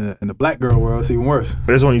 in the black girl world, it's even worse.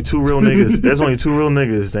 There's only two real niggas. There's only two real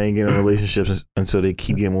niggas that ain't getting in relationships until they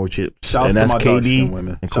keep getting more chips. Shouts and to that's my KD dark-skinned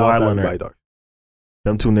women. and Shouts Kawhi to Leonard. everybody dark.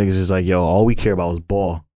 Them two niggas is like, yo, all we care about is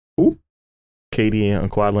ball. Who? KD and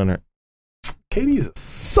Kawhi Leonard. KD is a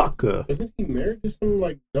sucker. Isn't he married to some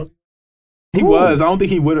like? He was. I don't think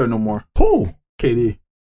he with her no more. Who? KD.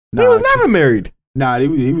 He was never married. Nah,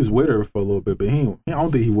 he was with her for a little bit, but I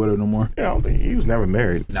don't think he with her no more. Yeah, I don't think he was never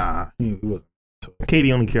married. Nah, he wasn't.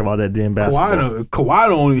 KD only care about that damn basketball. Kawhi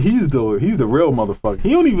don't. He's the real motherfucker. He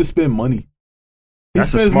don't even spend money.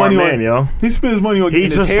 That's a smart man, yo. He spends money on He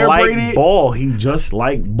getting just his hair like braided. ball. He just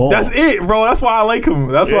like ball. That's it, bro. That's why I like him.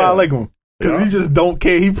 That's why I like him. Because Yeah. he just don't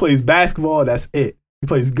care. He plays basketball. That's it. He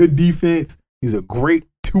plays good defense. He's a great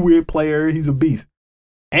two-way player. He's a beast.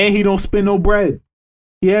 And he don't spend no bread.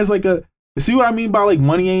 He has like a... See what I mean by like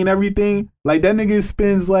money ain't everything? Like that nigga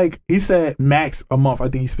spends like... He said max a month. I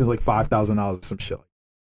think he spends like $5,000 or some shit.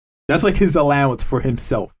 That's like his allowance for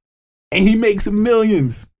himself. And he makes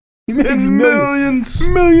millions. He makes millions.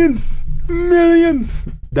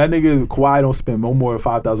 That nigga Kawhi don't spend no more than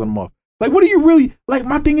 $5,000 a month. Like, what do you really like?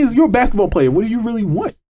 My thing is, you're a basketball player. What do you really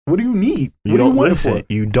want? What do you need? You what don't do you want listen. it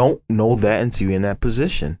for? You don't know that until you're in that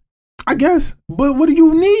position. I guess, but what do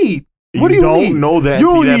you need? What do You you don't need? know that You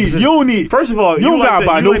until don't you're in that need. position. You don't need. First of all, You don't gotta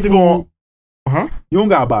buy no food. Huh? You don't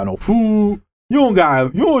gotta buy no food. You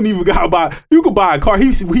don't even gotta buy. You could buy a car.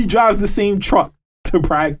 He drives the same truck to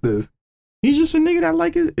practice. He's just a nigga that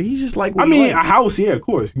like his. He's just like. What I mean, he likes. a house. Yeah, of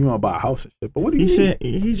course. You want to buy a house and shit. But what do you He need? said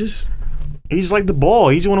he just like the ball.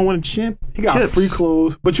 He just want to win a champ. He got free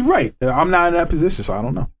clothes. But you're right. I'm not in that position, so I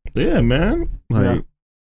don't know. Yeah, man. Like,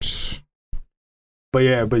 But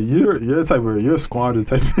you're the type of you're a squander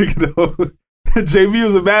type nigga though. JV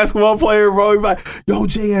was a basketball player, bro. He's like, yo,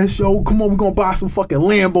 JS, yo, come on, we're gonna buy some fucking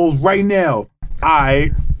Lambos right now. Alright.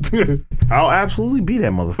 I'll absolutely be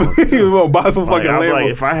that motherfucker. We're gonna buy some fucking I'm Lambos. like,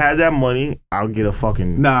 if I had that money, I'll get a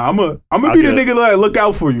fucking. Nah, I'm gonna be the nigga that look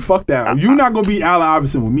out for you. Fuck that. You're not gonna be Allen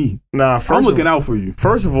Iverson with me. Nah, I'm looking out for you.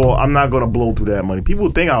 First of all, I'm not gonna blow through that money. People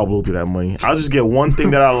think I'll blow through that money. I'll just get one thing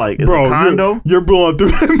that I like. It's Bro, a condo. You're blowing through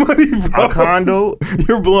that money, bro. A condo.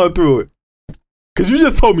 You're blowing through it. Cause you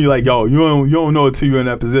just told me like, yo, you don't know it till you're in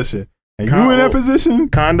that position. And you in that position?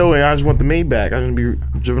 Condo, and I just want the Maybach. I just be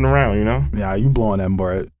driving around, you know? Yeah, you blowing that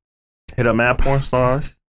bread. Hit up mad porn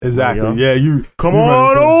stars. Exactly. Yeah, you come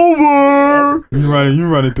on over. You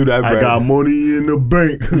running through that bread. I got money in the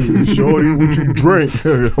bank. Shorty, what you drink?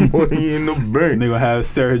 I got money in the bank. They gonna have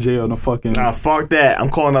Sarah J on the fucking. Nah, fuck that. I'm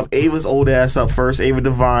calling up Ava's old ass up first, Ava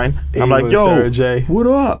Divine. I'm like, yo, Sarah J. What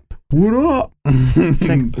up? What up?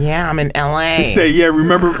 Yeah, I'm in LA. He said, yeah,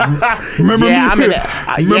 remember yeah, me? I'm in,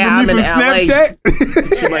 I'm from Snapchat?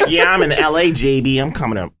 She's like, yeah, I'm in LA, JB. I'm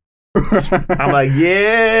coming up. I'm like,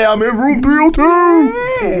 yeah, I'm in room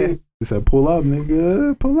 302. He said, pull up,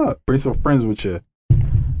 nigga. Pull up. Bring some friends with you.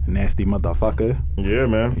 Nasty motherfucker. Yeah,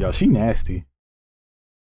 man. Yo, she nasty.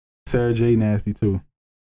 Sarah J nasty too.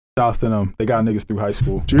 Shouts to them. They got niggas through high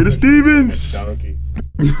school. Jada Stevens.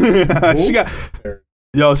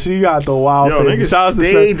 She got the wild face. Niggas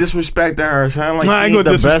stay disrespecting her. Sound like I ain't gonna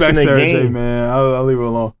disrespect Sarah J, man. I'll leave her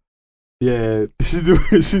alone. Yeah, she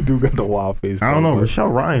do got the wild face. I don't know. Rochelle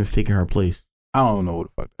Ryan's taking her place. I don't know what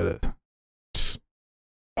the fuck that is.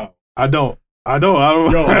 Oh. I don't. Yo, I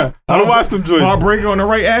don't watch them joints. Heartbreaker on the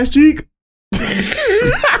right ass cheek.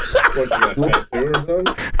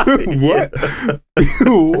 What?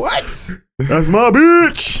 What? That's my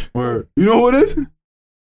bitch. Word. You know who it is?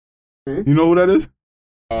 Hmm? You know who that is?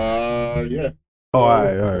 Yeah. Oh, all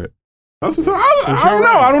right. That's what's up.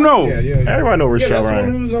 I don't know. Yeah. Everybody know Rochelle That's the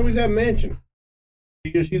Ryan. one who's always at Mansion.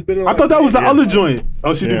 She's been in I thought that was the Yeah. other joint.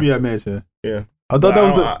 Oh, she Yeah. did be at Mansion. Yeah. I thought that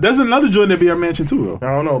was there's another joint that be at Mansion too, though.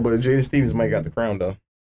 I don't know, but Jada Stevens might got the crown though.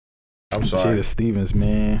 I'm sorry. Jada Stevens,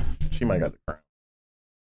 man. She might got the crown.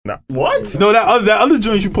 Nah, what? No, that other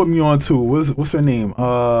joint you put me on too. What's her name?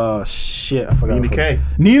 Shit, I forgot. Nina K.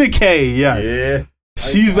 Nina K. Yes. Yeah.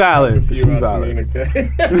 She's valid. She's valid.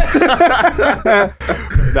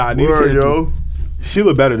 Nah, Nina Word, K. yo. She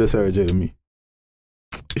look better than Sarah J to me.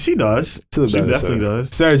 She does. She look better than definitely Sarah.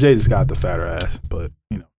 does. Sarah J just got the fatter ass, but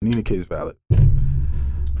Nina K is valid.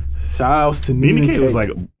 Shout outs to Nina K was like,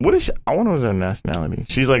 what is she? I wonder what's her nationality.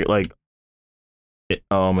 She's like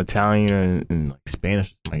Italian and like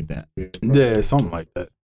Spanish or something like that. Yeah, something like that.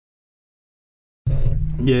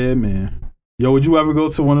 Yeah, man. Yo, would you ever go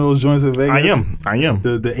to one of those joints in Vegas? I am.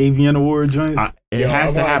 The AVN Award joints. It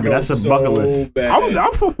has to happen. That's a bucket list.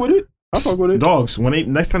 I'll fuck with it. Dogs,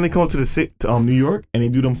 when next time they come up to the city, to New York, and they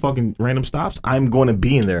do them fucking random stops, I'm going to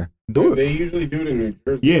be in there. Do it. They usually do it in New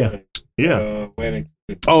Jersey. Yeah. Atlantic.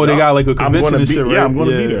 Oh, they got like a convention and shit, right? Yeah, I'm going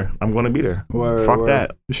to be there. Fuck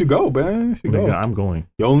that. You should go, man. You should go. I'm going.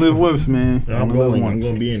 You don't live once, man. I'm going. I'm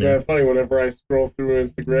going to be in there. It's funny whenever I scroll through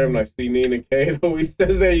Instagram and I see Nina K, it always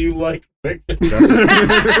says that you like pictures.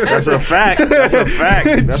 That's a fact.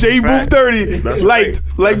 J Booth 30. That's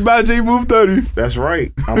Liked by J Booth 30. That's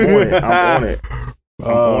right. I'm on it.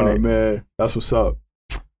 Oh, man. That's what's up.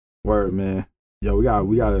 Word, man. Yo, we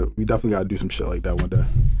definitely gotta do some shit like that one day.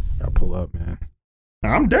 Gotta pull up, man.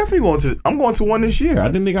 I'm definitely going to one this year. I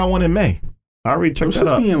didn't think I won in May. I already checked that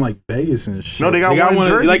just up. be in like Vegas and shit. No, they got one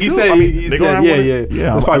in Jersey like you too. said. I mean, he they said, gonna have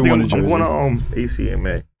yeah. That's I probably think one in Jersey. I'm going to AC in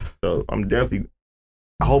May, so I'm definitely.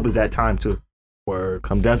 I hope it's that time too. Word.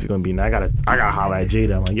 I'm definitely gonna be. I gotta holler at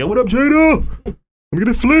Jada. I'm like, yo, what up, Jada? Let me get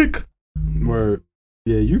a flick. Word.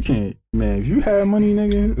 Yeah, you can't, man. If you had money,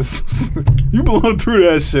 nigga, you blow through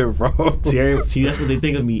that shit, bro. See, that's what they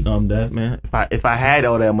think of me, Dev, man. If I had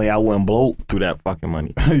all that money, I wouldn't blow through that fucking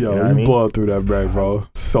money. Yo, you know what I mean? blow through that bread, bro.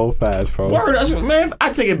 So fast, bro. Word, man. I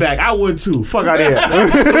take it back. I would too. Fuck out of here.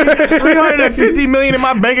 350 million in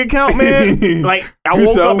my bank account, man. Like I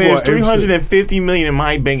woke up and there's 350 million in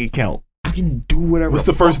my bank account. I can do whatever. What's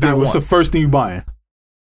the first thing? What's the first thing you buying?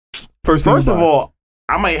 First of all,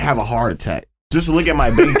 I might have a heart attack. Just look at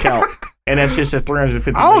my bank account, and that shit says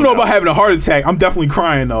 350. I don't know about having a heart attack. I'm definitely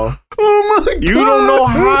crying though. Oh my god! You don't know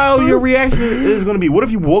how your reaction is going to be. What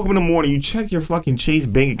if you woke up in the morning, you check your fucking Chase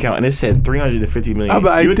bank account, and it said 350 million? I'm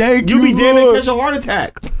like, thank you. You be damn near catch a heart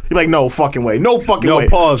attack. You're like, no fucking way, no fucking way.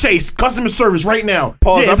 Pause. Chase customer service right now.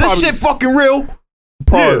 Pause. Yeah, is this shit fucking real?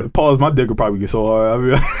 Pause. My dick would probably get so hard. I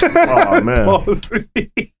mean, oh man. Pause. I ain't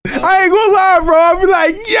gonna lie, bro. I'll be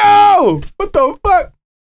like, yo, what the fuck?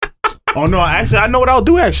 Oh no, actually, I know what I'll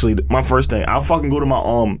do. Actually, my first thing, I'll fucking go to my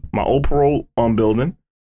old parole building.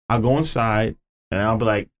 I'll go inside and I'll be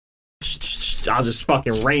like, I'll just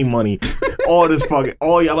fucking rain money, all this fucking,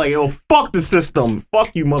 all y'all like, yo, fuck the system,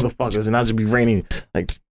 fuck you motherfuckers, and I'll just be raining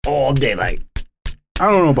like all day, like.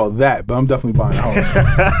 I don't know about that, but I'm definitely buying a house.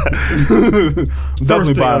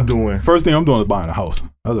 First thing I'm doing is buying a house.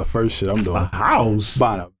 That's the first shit I'm doing. A house?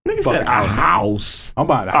 Buying a nigga said a house. I'm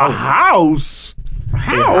buying a house. A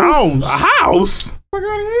house? Fuck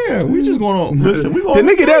out of here. We just going to listen. We going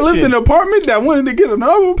the nigga that lived in an apartment that wanted to get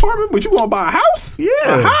another apartment, but you gonna buy a house? Yeah,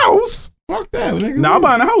 a house. Fuck that, nigga. Nah, I'm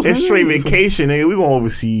buying a house. It's straight vacation, nigga. We going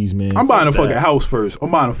overseas, man. I'm buying a fucking house first. I'm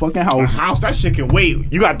buying a fucking house. A house? That shit can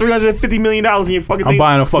wait. You got $350 million in your fucking thing. I'm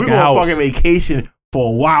buying a fucking house. We going fucking vacation for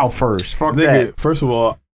a while first. Fuck nigga, that. First of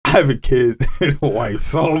all, I have a kid and a wife,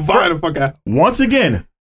 so I'm buying a fucking house. Once again,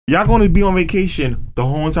 y'all going to be on vacation the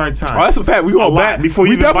whole entire time. Oh, that's a fact. We going back before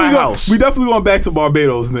you even buy a house. We definitely going back to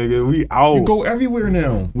Barbados, nigga. We out. You go everywhere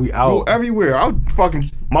now. We out. Go everywhere. I'll fucking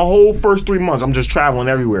my whole first 3 months. I'm just traveling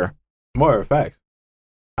everywhere. More facts.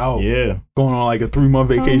 Out. Yeah. Going on like a 3-month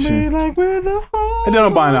vacation. And then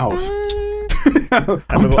I'm buying a house.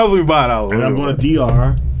 I'm definitely buying a house. And I'm going to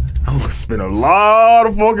DR. I'm going to spend a lot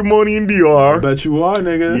of fucking money in DR. I bet you are,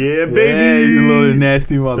 nigga. Yeah, baby. Yeah, you little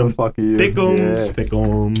nasty motherfucker.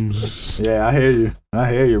 Thickums. Yeah,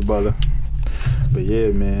 I hear you, brother. But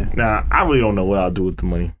yeah, man. Nah, I really don't know what I'll do with the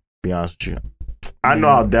money, to be honest with you. I know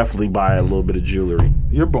I'll definitely buy a little bit of jewelry.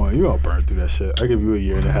 You're gonna burn through that shit. I give you a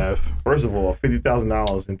year and a half. First of all,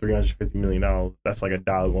 $50,000 and $350 million. That's like $1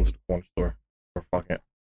 going to the corner store for a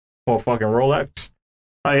fucking Rolex.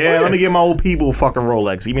 Oh yeah, let me get my old people a fucking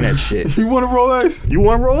Rolex. Give me that shit. You want a Rolex? You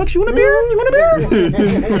want a Rolex? You want a beer? You want a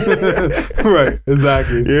beer? Right,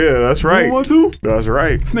 exactly. Yeah, that's right. You want to? That's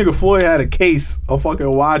right. This nigga Floyd had a case of fucking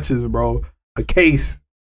watches, bro. A case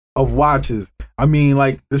of watches. I mean,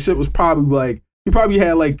 like, this shit was probably like, he probably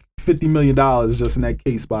had like $50 million just in that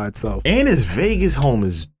case by itself. And his Vegas home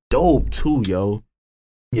is dope too, yo.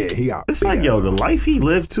 Yeah, he got. It's like, yo, the life he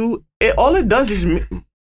lived too. All it does is,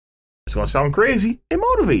 it's gonna sound crazy. It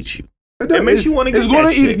motivates you. It makes you want to get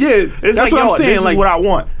that shit. Yeah, it's that's like, what I'm saying. This like, is what I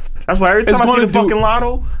want. That's why every time I see the fucking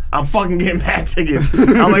lotto, I'm fucking getting mad tickets.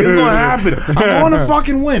 I'm like, it's gonna happen. I'm gonna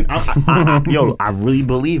fucking win. Yo, I really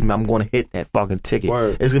believe me. I'm gonna hit that fucking ticket.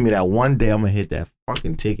 Word. It's gonna be that one day I'm gonna hit that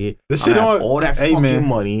fucking ticket. This shit on all that fucking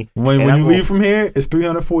money. When you leave from here, it's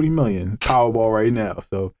 $340 million Powerball right now.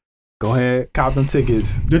 So go ahead, cop them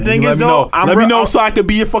tickets. The thing is, though, let me know so I could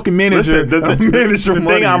be your fucking manager. Listen, the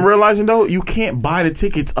thing I'm realizing though, you can't buy the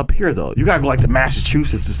tickets up here though. You gotta go like to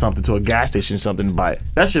Massachusetts or something, to a gas station or something to buy it.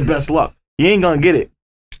 That's your best luck. You ain't gonna get it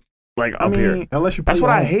like up here. Unless you. That's what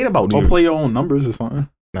I hate about New York. Or play your own numbers or something.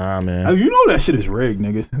 Nah, man. You know that shit is rigged,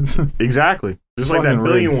 nigga. Exactly. Just like that fucking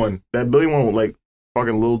billion rigged. one. That billion one, like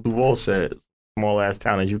fucking Lil Duval said, small ass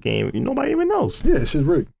town that you can't. Nobody even knows. Yeah, shit's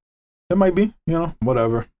rigged. It might be.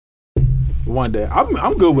 Whatever. One day,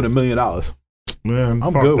 I'm good with $1 million. Man,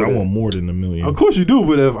 I'm good with I it. want more than $1 million. Of course you do,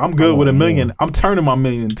 but if I'm good with $1 million, more. I'm turning my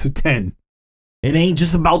million to 10. It ain't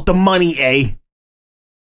just about the money, eh?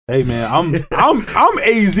 Hey man, I'm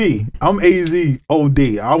AZ. I'm AZ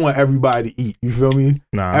OD. I want everybody to eat. You feel me?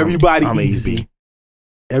 Nah, everybody I'm eats, AZ. B.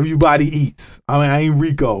 Everybody eats. I mean, I ain't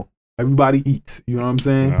Rico. Everybody eats. You know what I'm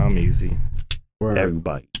saying? Nah, I'm easy. Word.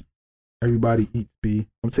 Everybody. Eats, B.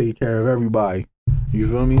 I'm taking care of everybody. You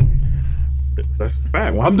feel me? That's a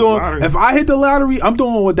fact. I'm doing. If I hit the lottery, I'm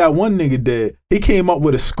doing what that one nigga did. He came up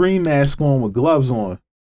with a screen mask on with gloves on.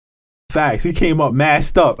 Facts. He came up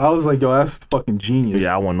masked up. I was like, yo, that's fucking genius.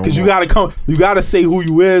 Yeah, I want no more. Because you gotta say who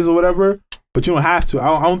you is or whatever, but you don't have to.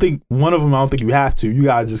 I don't think one of them. I don't think you have to. You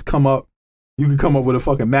gotta just come up. You can come up with a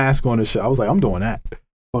fucking mask on and shit. I was like, I'm doing that.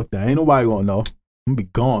 Fuck that. Ain't nobody gonna know. I'm gonna be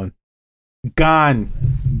gone. Gone.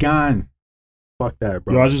 Fuck that,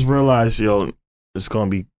 bro. Yo, I just realized, yo, it's gonna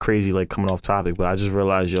be crazy, like coming off topic, but I just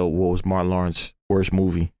realized, yo, what was Martin Lawrence's worst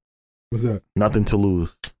movie? What's that? Nothing to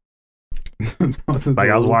Lose. Like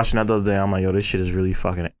I was watching that the other day, I'm like, yo, this shit is really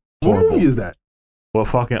fucking horrible. What movie is that? Well,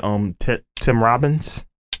 fucking Tim Robbins,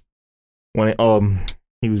 when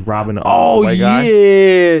he was robbing the white guy.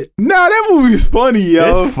 Yeah, nah, that movie's funny,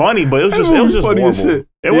 yo. It's funny, but it was just funny horrible. as shit.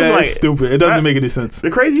 It was like it's stupid. It doesn't make any sense. The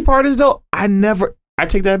crazy part is though, I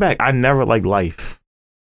take that back. I never liked Life.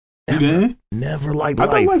 You didn't? Never liked I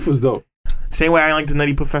Life. thought Life was dope. Same way I like the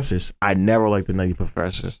Nutty Professors. I never liked the Nutty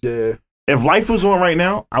Professors. Yeah. If Life was on right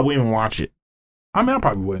now, I wouldn't even watch it. I mean, I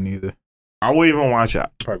probably wouldn't either. I wouldn't even watch it.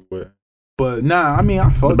 Probably wouldn't. But nah, I mean, I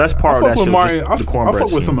fuck. The best part of that with shit Martin. was just the cornbread I fuck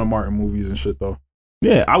with scene. some of the Martin movies and shit though.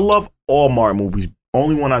 Yeah, I love all Martin movies.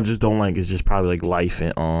 Only one I just don't like is just probably like Life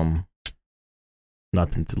and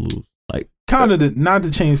Nothing to Lose. Like kind of not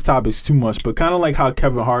to change topics too much, but kind of like how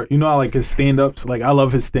Kevin Hart. You know, I like his stand-ups. Like I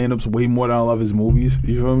love his stand-ups way more than I love his movies.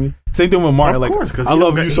 You feel me? Same thing with Martin. Of like course, because I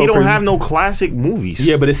love you so he don't crazy. have no classic movies.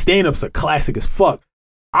 Yeah, but his stand-ups are classic as fuck.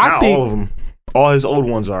 Not all of them. All his old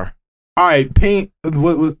ones are. All right, Pain.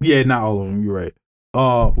 Yeah, not all of them. You're right.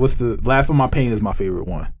 What's the Laugh at My Pain is my favorite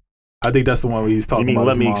one. I think that's the one where he's talking about.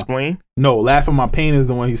 Let his me mom. explain. No, Laugh at My Pain is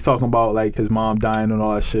the one he's talking about, like his mom dying and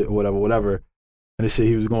all that shit, or whatever, and the shit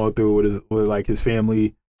he was going through with like his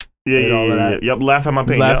family. Yeah. Yep. Laugh at My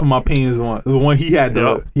Pain. Laugh at My Pain is the one he had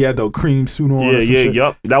the cream suit on.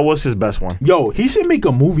 Yep. That was his best one. Yo, he should make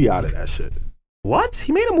a movie out of that shit. What?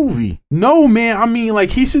 He made a movie? No, man. I mean, like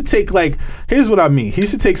he should take like. Here's what I mean. He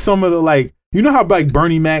should take some of the like. You know how like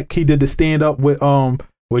Bernie Mac he did the stand up with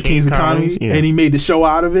King's Economy and he made the show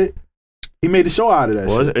out of it. He made the show out of that.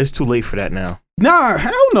 Well, shit. It's too late for that now. Nah,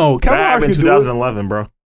 hell no. That happened in 2011, bro.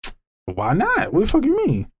 Why not? What the fuck you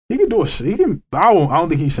mean? He can do he can. I don't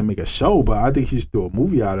think he should make a show, but I think he should do a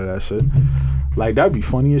movie out of that shit. Like that'd be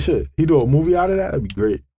funny as shit. He do a movie out of that. That'd be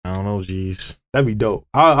great. I don't know, jeez. That'd be dope.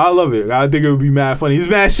 I love it. I think it would be mad funny. It's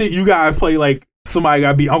mad shit. You gotta play like somebody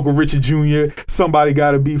gotta be Uncle Richard Jr. Somebody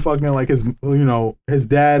gotta be fucking like his his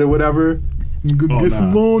dad or whatever. You could get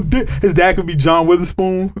some long dick. His dad could be John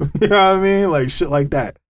Witherspoon. You know what I mean? Like shit like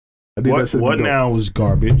that. I think What now was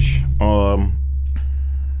garbage. Let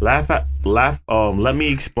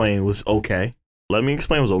Me Explain was okay. Let Me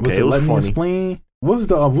Explain was okay. It was Let funny. Me Explain. What was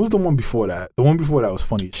the one before that? The one before that was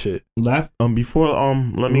funny as shit. Let Me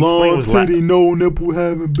Explain was Long titty, no nipple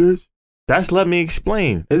having bitch. That's Let Me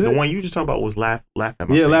Explain. Is the it? one you just talked about was Laugh at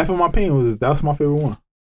My Yeah, Pain. Laugh at My Pain that's my favorite one.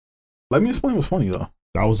 Let Me Explain was funny though.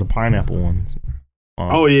 That was the pineapple one.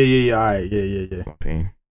 Oh yeah. All right, yeah. My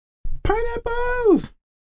Pain. Pineapples.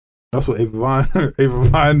 That's what Ava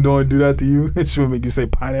Vine do that to you. She would make you say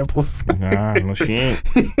pineapples. Nah, no, she ain't.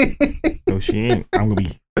 No, she ain't. I'm gonna be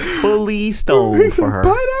fully stoned for her.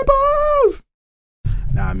 Pineapples.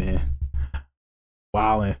 Nah, man.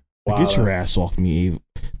 Wildin'. Get your ass off me,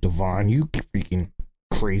 Devon. You freaking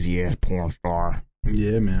crazy ass porn star.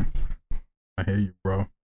 Yeah, man. I hear you, bro.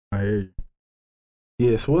 I hear you.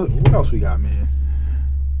 Yeah, so what else we got, man?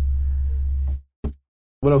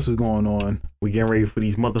 What else is going on? We getting ready for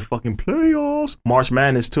these motherfucking playoffs. March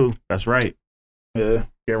Madness, too. That's right. Yeah.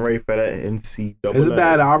 Getting ready for that NCAA. Is it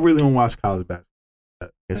bad? I really don't watch college basketball.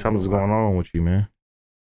 Yeah, something's going on with you, man.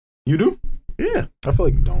 You do? Yeah. I feel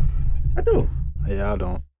like you don't. I do. Yeah, I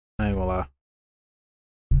don't. I ain't gonna lie.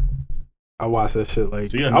 I watch that shit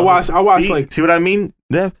like See, I watch like see what I mean?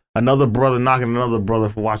 Yeah. Another brother knocking another brother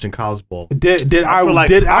for watching college ball. I feel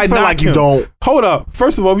like you don't. Hold up.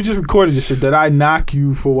 First of all, we just recorded this shit. Did I knock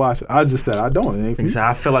you for watching? I just said I don't.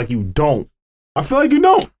 I feel like you don't. I feel like you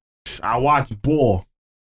don't. I watch ball.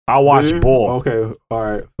 I watch ball. Okay, all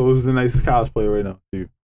right. So who's the nicest college player right now to you?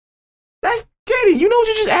 That's JD. You know what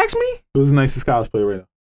you just asked me? Who's the nicest college player right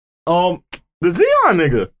now? The Zeon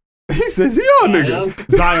nigga. He said Zeon nigga.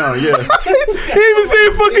 Zion, yeah. He didn't even say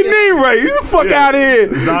his fucking name right. Get the fuck out of here.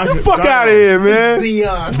 Get the fuck out of here, man.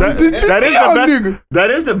 Zeon.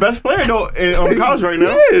 That is the best player though in college right now.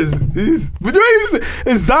 He is. But you ain't even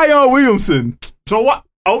say it's Zion Williamson. So what?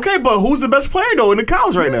 Okay, but who's the best player though in the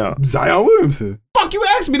college right now? Zion Williamson. Fuck you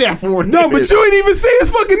asked me that for? No, but you ain't even say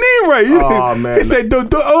his fucking name right. Oh man. He said the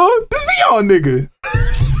Zeon nigga.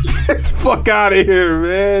 Fuck out of here,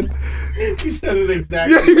 man. You said it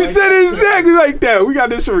exactly. Yeah, you said it exactly like that. We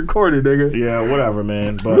got this shit recorded, nigga. Yeah, whatever,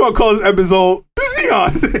 man. But we're gonna call this episode the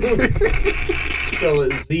Zeon. So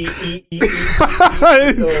it's Z-E-E-E.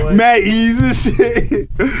 Matt Ease and shit.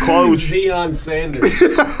 Call it Zeon Sanders.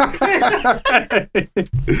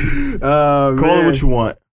 Call it what you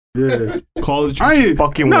want. Yeah. Call it what you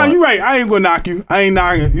fucking want. Nah, you're right. I ain't gonna knock you. I ain't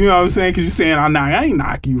knocking. You know what I'm saying? Because you're saying I ain't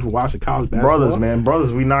knocking you for watching college basketball. Brothers, man.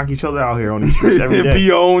 Brothers, we knock each other out here on these streets every day. Be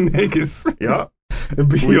your own niggas. Yup.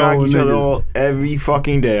 We knock each other every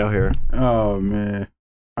fucking day out here. Oh, man.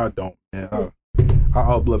 I don't, man.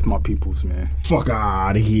 I uplift my peoples, man. Fuck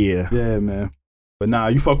out of here. Yeah, man. But nah,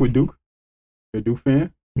 you fuck with Duke? You're a Duke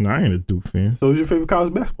fan? No, I ain't a Duke fan. So who's your favorite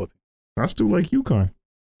college basketball team? I still like UConn.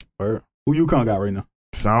 Or who UConn got right now?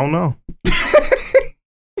 I don't know.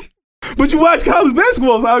 But you watch college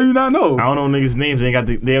basketball, so how do you not know? I don't know niggas' names. They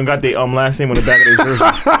don't got their last name on the back of their jersey.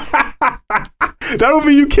 That don't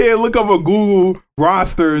mean you can't look up a Google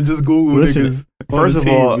roster and just Google niggas. First of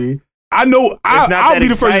all, I know I'll be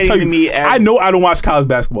the first to tell you. I know I don't watch college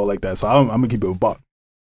basketball like that, so I'm gonna keep it a buck.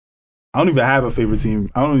 I don't even have a favorite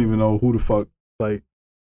team. I don't even know who the fuck like.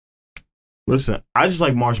 Listen, I just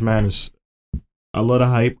like March Madness. I love the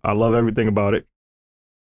hype. I love everything about it.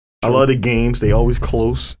 True. I love the games. They always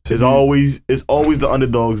close. It's always the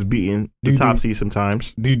underdogs beating the top seed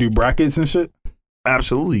sometimes. Do you do brackets and shit?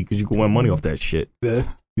 Absolutely, because you can win money off that shit. Yeah.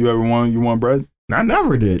 You ever won? You won bread? I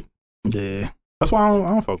never did. Yeah. That's why I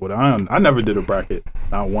don't fuck with it. I never did a bracket.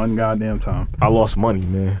 Not one goddamn time. I lost money,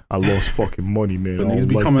 man. I lost fucking money, man. But I don't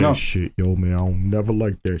be like coming that up. shit, yo, man. I don't never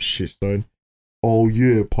like that shit, son. Oh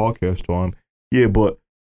yeah, podcast time. Yeah, but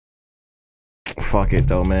fuck it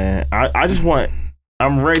though, man.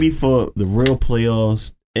 I'm ready for the real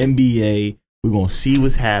playoffs, NBA. We're gonna see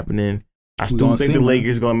what's happening. I still think the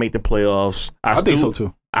Lakers gonna make the playoffs. I think so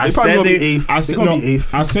too. I said they was gonna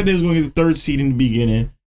get the third seed in the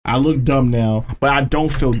beginning. I look dumb now, but I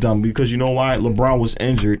don't feel dumb because you know why? LeBron was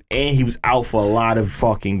injured and he was out for a lot of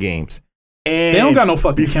fucking games. And they don't got no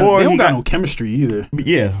fucking they don't got no chemistry either.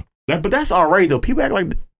 Yeah, but that's all right though. People act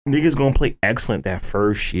like niggas gonna play excellent that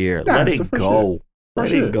first year. Let it go.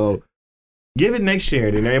 Let it go. Give it next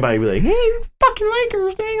year, then everybody be like, "Hey, fucking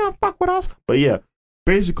Lakers, they ain't gonna fuck with us." But yeah,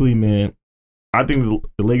 basically, man, I think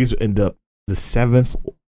the Lakers will end up the seventh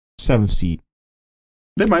seed.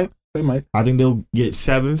 They might. I think they'll get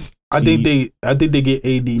seventh. I think they get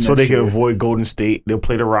AD next so they can year. avoid Golden State. They'll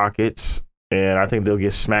play the Rockets, and I think they'll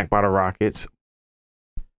get smacked by the Rockets.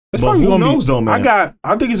 That's but who knows, though, man?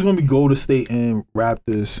 I think it's gonna be Golden State and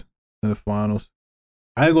Raptors in the finals.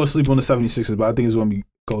 I ain't gonna sleep on the 76ers, but I think it's gonna be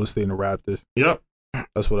Golden State and the Raptors. Yep,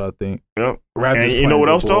 that's what I think. Yep. Raptors. And you know what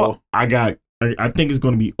else, though? I think it's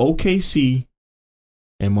gonna be OKC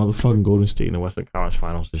and motherfucking Golden State in the Western Conference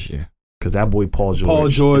Finals this year. Because that boy Paul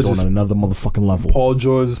George is on another motherfucking level. Paul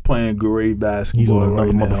George is playing great basketball. He's on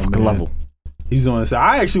another motherfucking level. He's doing this.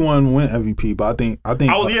 I actually want him to win MVP, but I think.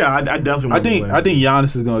 Oh yeah, I definitely. I think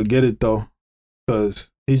Giannis is gonna get it though,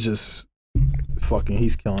 because he's just fucking.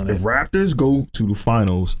 He's killing it. If Raptors go to the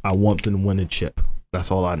finals, I want them to win the chip.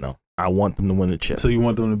 That's all I know. I want them to win the chip. So you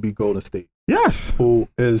want them to beat Golden State? Yes. Who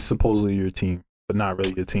is supposedly your team? but not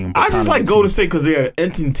really a team. I just like Golden State because they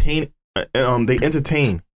entertain. They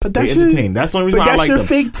entertain. But they entertain. That's the only reason why I like them. But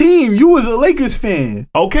that's your fake team. You was a Lakers fan.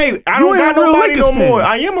 Okay, I don't got nobody no more.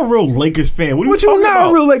 I am a real Lakers fan. What are you talking about?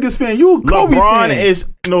 Not a real Lakers fan. You a Kobe fan. LeBron is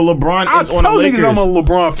on the Lakers. I tell niggas I'm a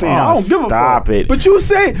LeBron fan. I don't give a fuck. Stop it. But you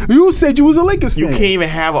said you was a Lakers fan. You can't even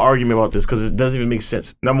have an argument about this because it doesn't even make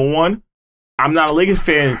sense. Number one, I'm not a Lakers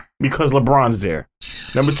fan because LeBron's there.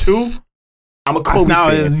 Number two, I'm a Kobe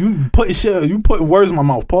fan. You putting words in my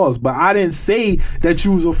mouth. Pause. But I didn't say that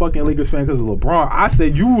you was a fucking Lakers fan because of LeBron. I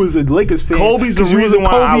said you was a Lakers fan. Kobe's the reason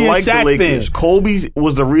why I like the Lakers. Kobe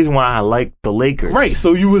was the reason why I like the Lakers. Right.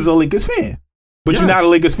 So you was a Lakers fan, but you're not a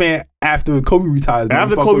Lakers fan after Kobe retires.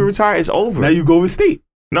 After Kobe retired, it's over. Now you Golden State.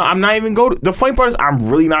 No, I'm not even Golden. The funny part is I'm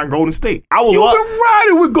really not Golden State. You've been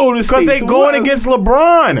riding with Golden State because they going against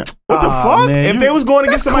LeBron. What the fuck? Man, if they was going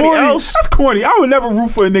against somebody else, that's corny. I would never root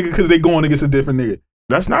for a nigga because they going against a different nigga.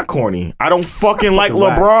 That's not corny. I don't fucking like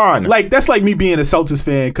LeBron. Like that's like me being a Celtics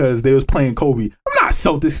fan because they was playing Kobe. I'm not a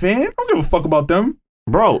Celtics fan. I don't give a fuck about them,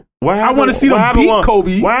 bro. What happened? I want to see them beat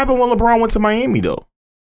Kobe. What happened when LeBron went to Miami though?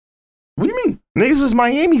 What do you mean? Niggas was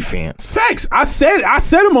Miami fans. Facts. I said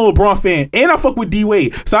I'm a LeBron fan, and I fuck with D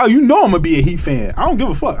Wade. So you know I'm gonna be a Heat fan. I don't give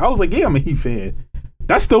a fuck. I was like, yeah, I'm a Heat fan.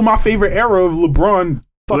 That's still my favorite era of LeBron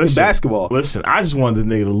fucking basketball. Listen, I just wanted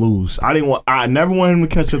the nigga to lose. I never wanted him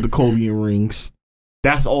to catch up to Kobe in rings.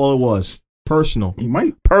 That's all it was. Personal. He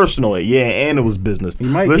might. Personally, yeah, and it was business. He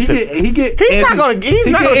might. Listen, he's not gonna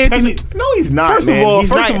no, he's not. First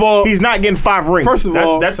of all, he's not getting 5 rings. First of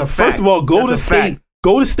all, that's a fact. First of all, Golden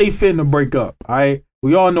State finna break up. All right,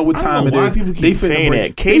 we all know what time it is. People keep saying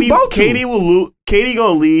that. Katie will lose. Katie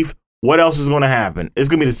gonna leave. What else is gonna happen? It's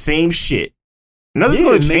gonna be the same shit. Nothing's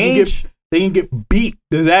gonna change. They can get beat.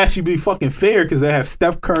 Does actually be fucking fair because they have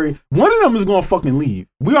Steph Curry. One of them is gonna fucking leave.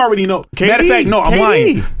 We already know. Matter of fact, no, I'm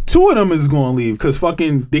lying. 2 of them is gonna leave because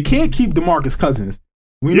fucking they can't keep DeMarcus Cousins.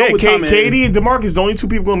 We know what time KD and DeMarcus, the only 2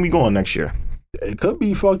 people gonna be going next year. It could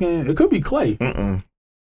be Clay. It could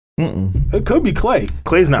be Clay.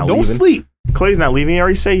 Clay's not leaving. Don't sleep. Clay's not leaving. He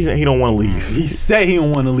already said he don't want to leave. He said he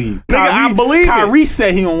don't want to leave. I believe Kyrie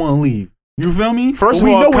said he don't want to leave. You feel me? First of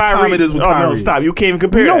all, we know what time it is with Kyrie. No, stop. You can't even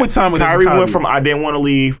compare. We know what time it is. Kyrie went from I didn't want to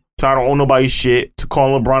leave to I don't own nobody's shit to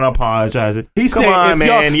calling LeBron apologizing. He said, "Come on,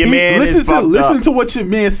 man, your man is fucked up." Listen to what your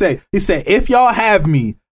man say. He said, "If y'all have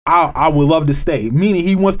me, I would love to stay." Meaning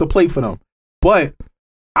he wants to play for them. But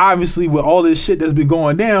obviously, with all this shit that's been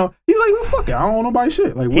going down, he's like, "Well, fuck it, I don't own nobody's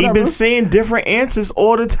shit." Like whatever. He been saying different answers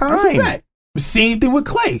all the time. That's a fact. Same thing with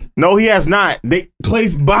Clay. No, he has not.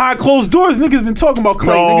 Clay's behind closed doors. Niggas been talking about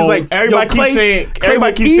Clay. Niggas like everybody keeps saying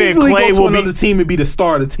Clay will be another team and be the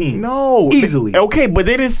star of the team. No, easily. Okay, but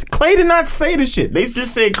Clay did not say this shit. They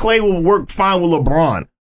just said Clay will work fine with LeBron.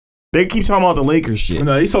 They keep talking about the Lakers shit.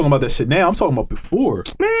 No, they talking about that shit now. I'm talking about before.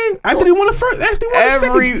 Man, after they won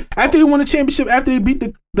after they won a championship, after they beat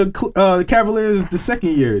the Cavaliers the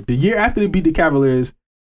second year, the year after they beat the Cavaliers,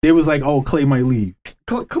 they was like, "Oh, Clay might leave."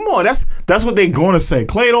 Come on, that's what they're going to say.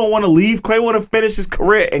 Clay don't want to leave. Clay want to finish his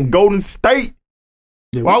career in Golden State.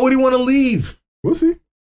 Yeah, why would he want to leave? We'll see.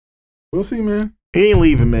 We'll see, man. He ain't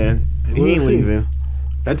leaving, man. He ain't leaving.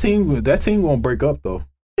 That team gonna break up though.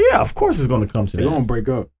 Yeah, of course it's gonna come to that. They're gonna break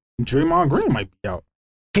up. Draymond Green might be out.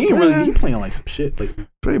 He ain't really. He playing like some shit lately.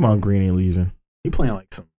 Draymond Green ain't leaving. He playing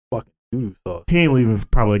like some fucking doo-doo sauce. He ain't leaving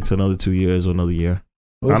probably like to another 2 years or another year.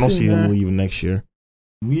 I don't see him leaving next year.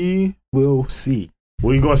 We will see.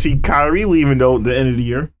 Well, you're gonna see Kyrie leaving though at the end of the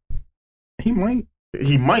year. He might.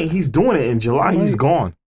 He's doing it in July. He's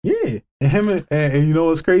gone. Yeah. And him and you know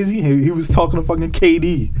what's crazy? He was talking to fucking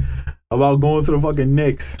KD about going to the fucking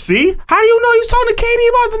Knicks. See? How do you know he was talking to KD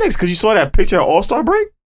about the Knicks? Because you saw that picture at All-Star break?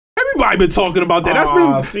 Everybody been talking about that.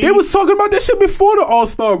 They was talking about that shit before the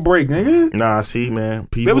All-Star break, nigga. Nah, see, man.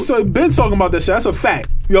 They was been talking about that shit. That's a fact.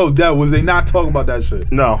 Yo, they not talking about that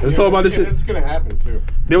shit. No. They was talking about this shit. It's gonna happen too.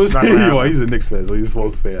 They was he's a Knicks fan, so he's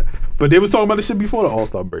supposed to stay there. But they was talking about this shit before the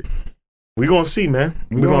All-Star break. We're gonna see, man.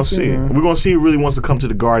 We're gonna see. We're gonna see who really wants to come to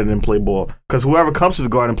the Garden and play ball. Because whoever comes to the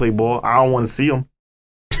Garden and play ball, I don't want to see them.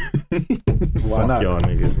 Why not? Y'all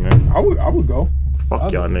niggas, man. I would go.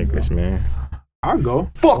 Fuck y'all niggas, man. I'll go.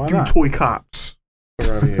 Fuck you, toy cops.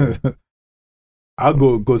 Around here. I'll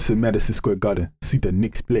go to Madison Square Garden, see the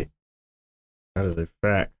Knicks play. That is a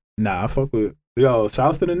fact. Nah, I fuck with. Yo,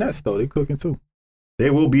 shouts to the Nets though. They cooking too. They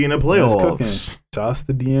will be in the playoffs. Shouts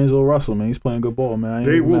to D'Angelo Russell, man. He's playing good ball, man.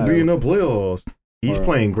 They will be in the playoffs. He's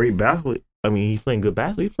playing great basketball. I mean, he's playing good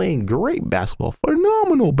basketball. He's playing great basketball.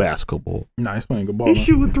 Phenomenal basketball. Nah, he's playing good ball. He's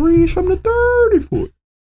shooting threes from the 30-foot.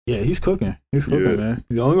 Yeah, he's cooking. He's cooking, man.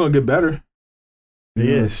 He's only gonna get better.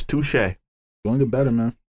 Yes, touche. Going to get better,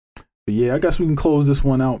 man. But yeah, I guess we can close this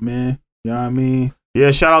one out, man. You know what I mean?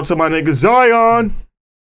 Yeah, shout out to my nigga Zion.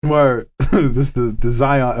 Word. This is the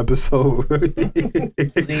Zion episode.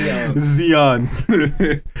 Zeon.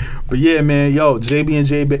 But yeah, man, yo, JB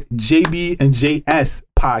and JS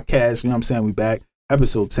podcast. You know what I'm saying? We back.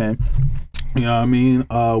 Episode 10. You know what I mean?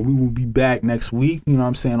 We will be back next week. You know what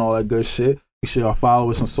I'm saying? All that good shit. Make sure y'all follow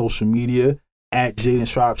us on social media at Jaden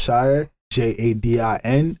Shropshire,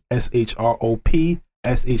 JADINSHROPSHIRE.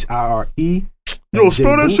 Yo,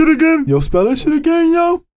 spell that shit again. Yo, spell that shit again,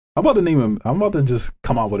 yo. I'm about to just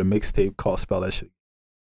come out with a mixtape called Spell That Shit.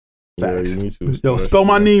 Facts. Yeah, yo, spell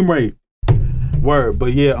my name right. Word.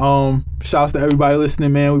 But yeah, shouts to everybody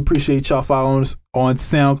listening, man. We appreciate y'all following us on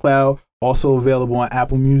SoundCloud. Also available on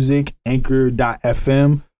Apple Music,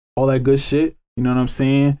 Anchor.fm, all that good shit. You know what I'm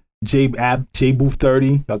saying?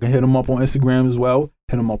 JBooth30. Y'all can hit him up on Instagram as well.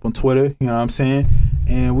 Hit him up on Twitter. You know what I'm saying?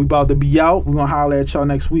 And we about to be out. We're gonna holler at y'all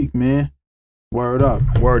next week, man. Word up.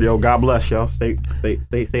 Word, yo. God bless y'all. Stay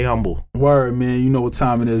humble. Word, man. You know what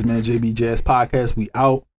time it is, man. JBJS Podcast. We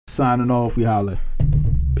out. Signing off. We holler.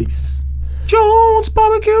 Peace. Jones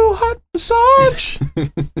Barbecue Hot Massage.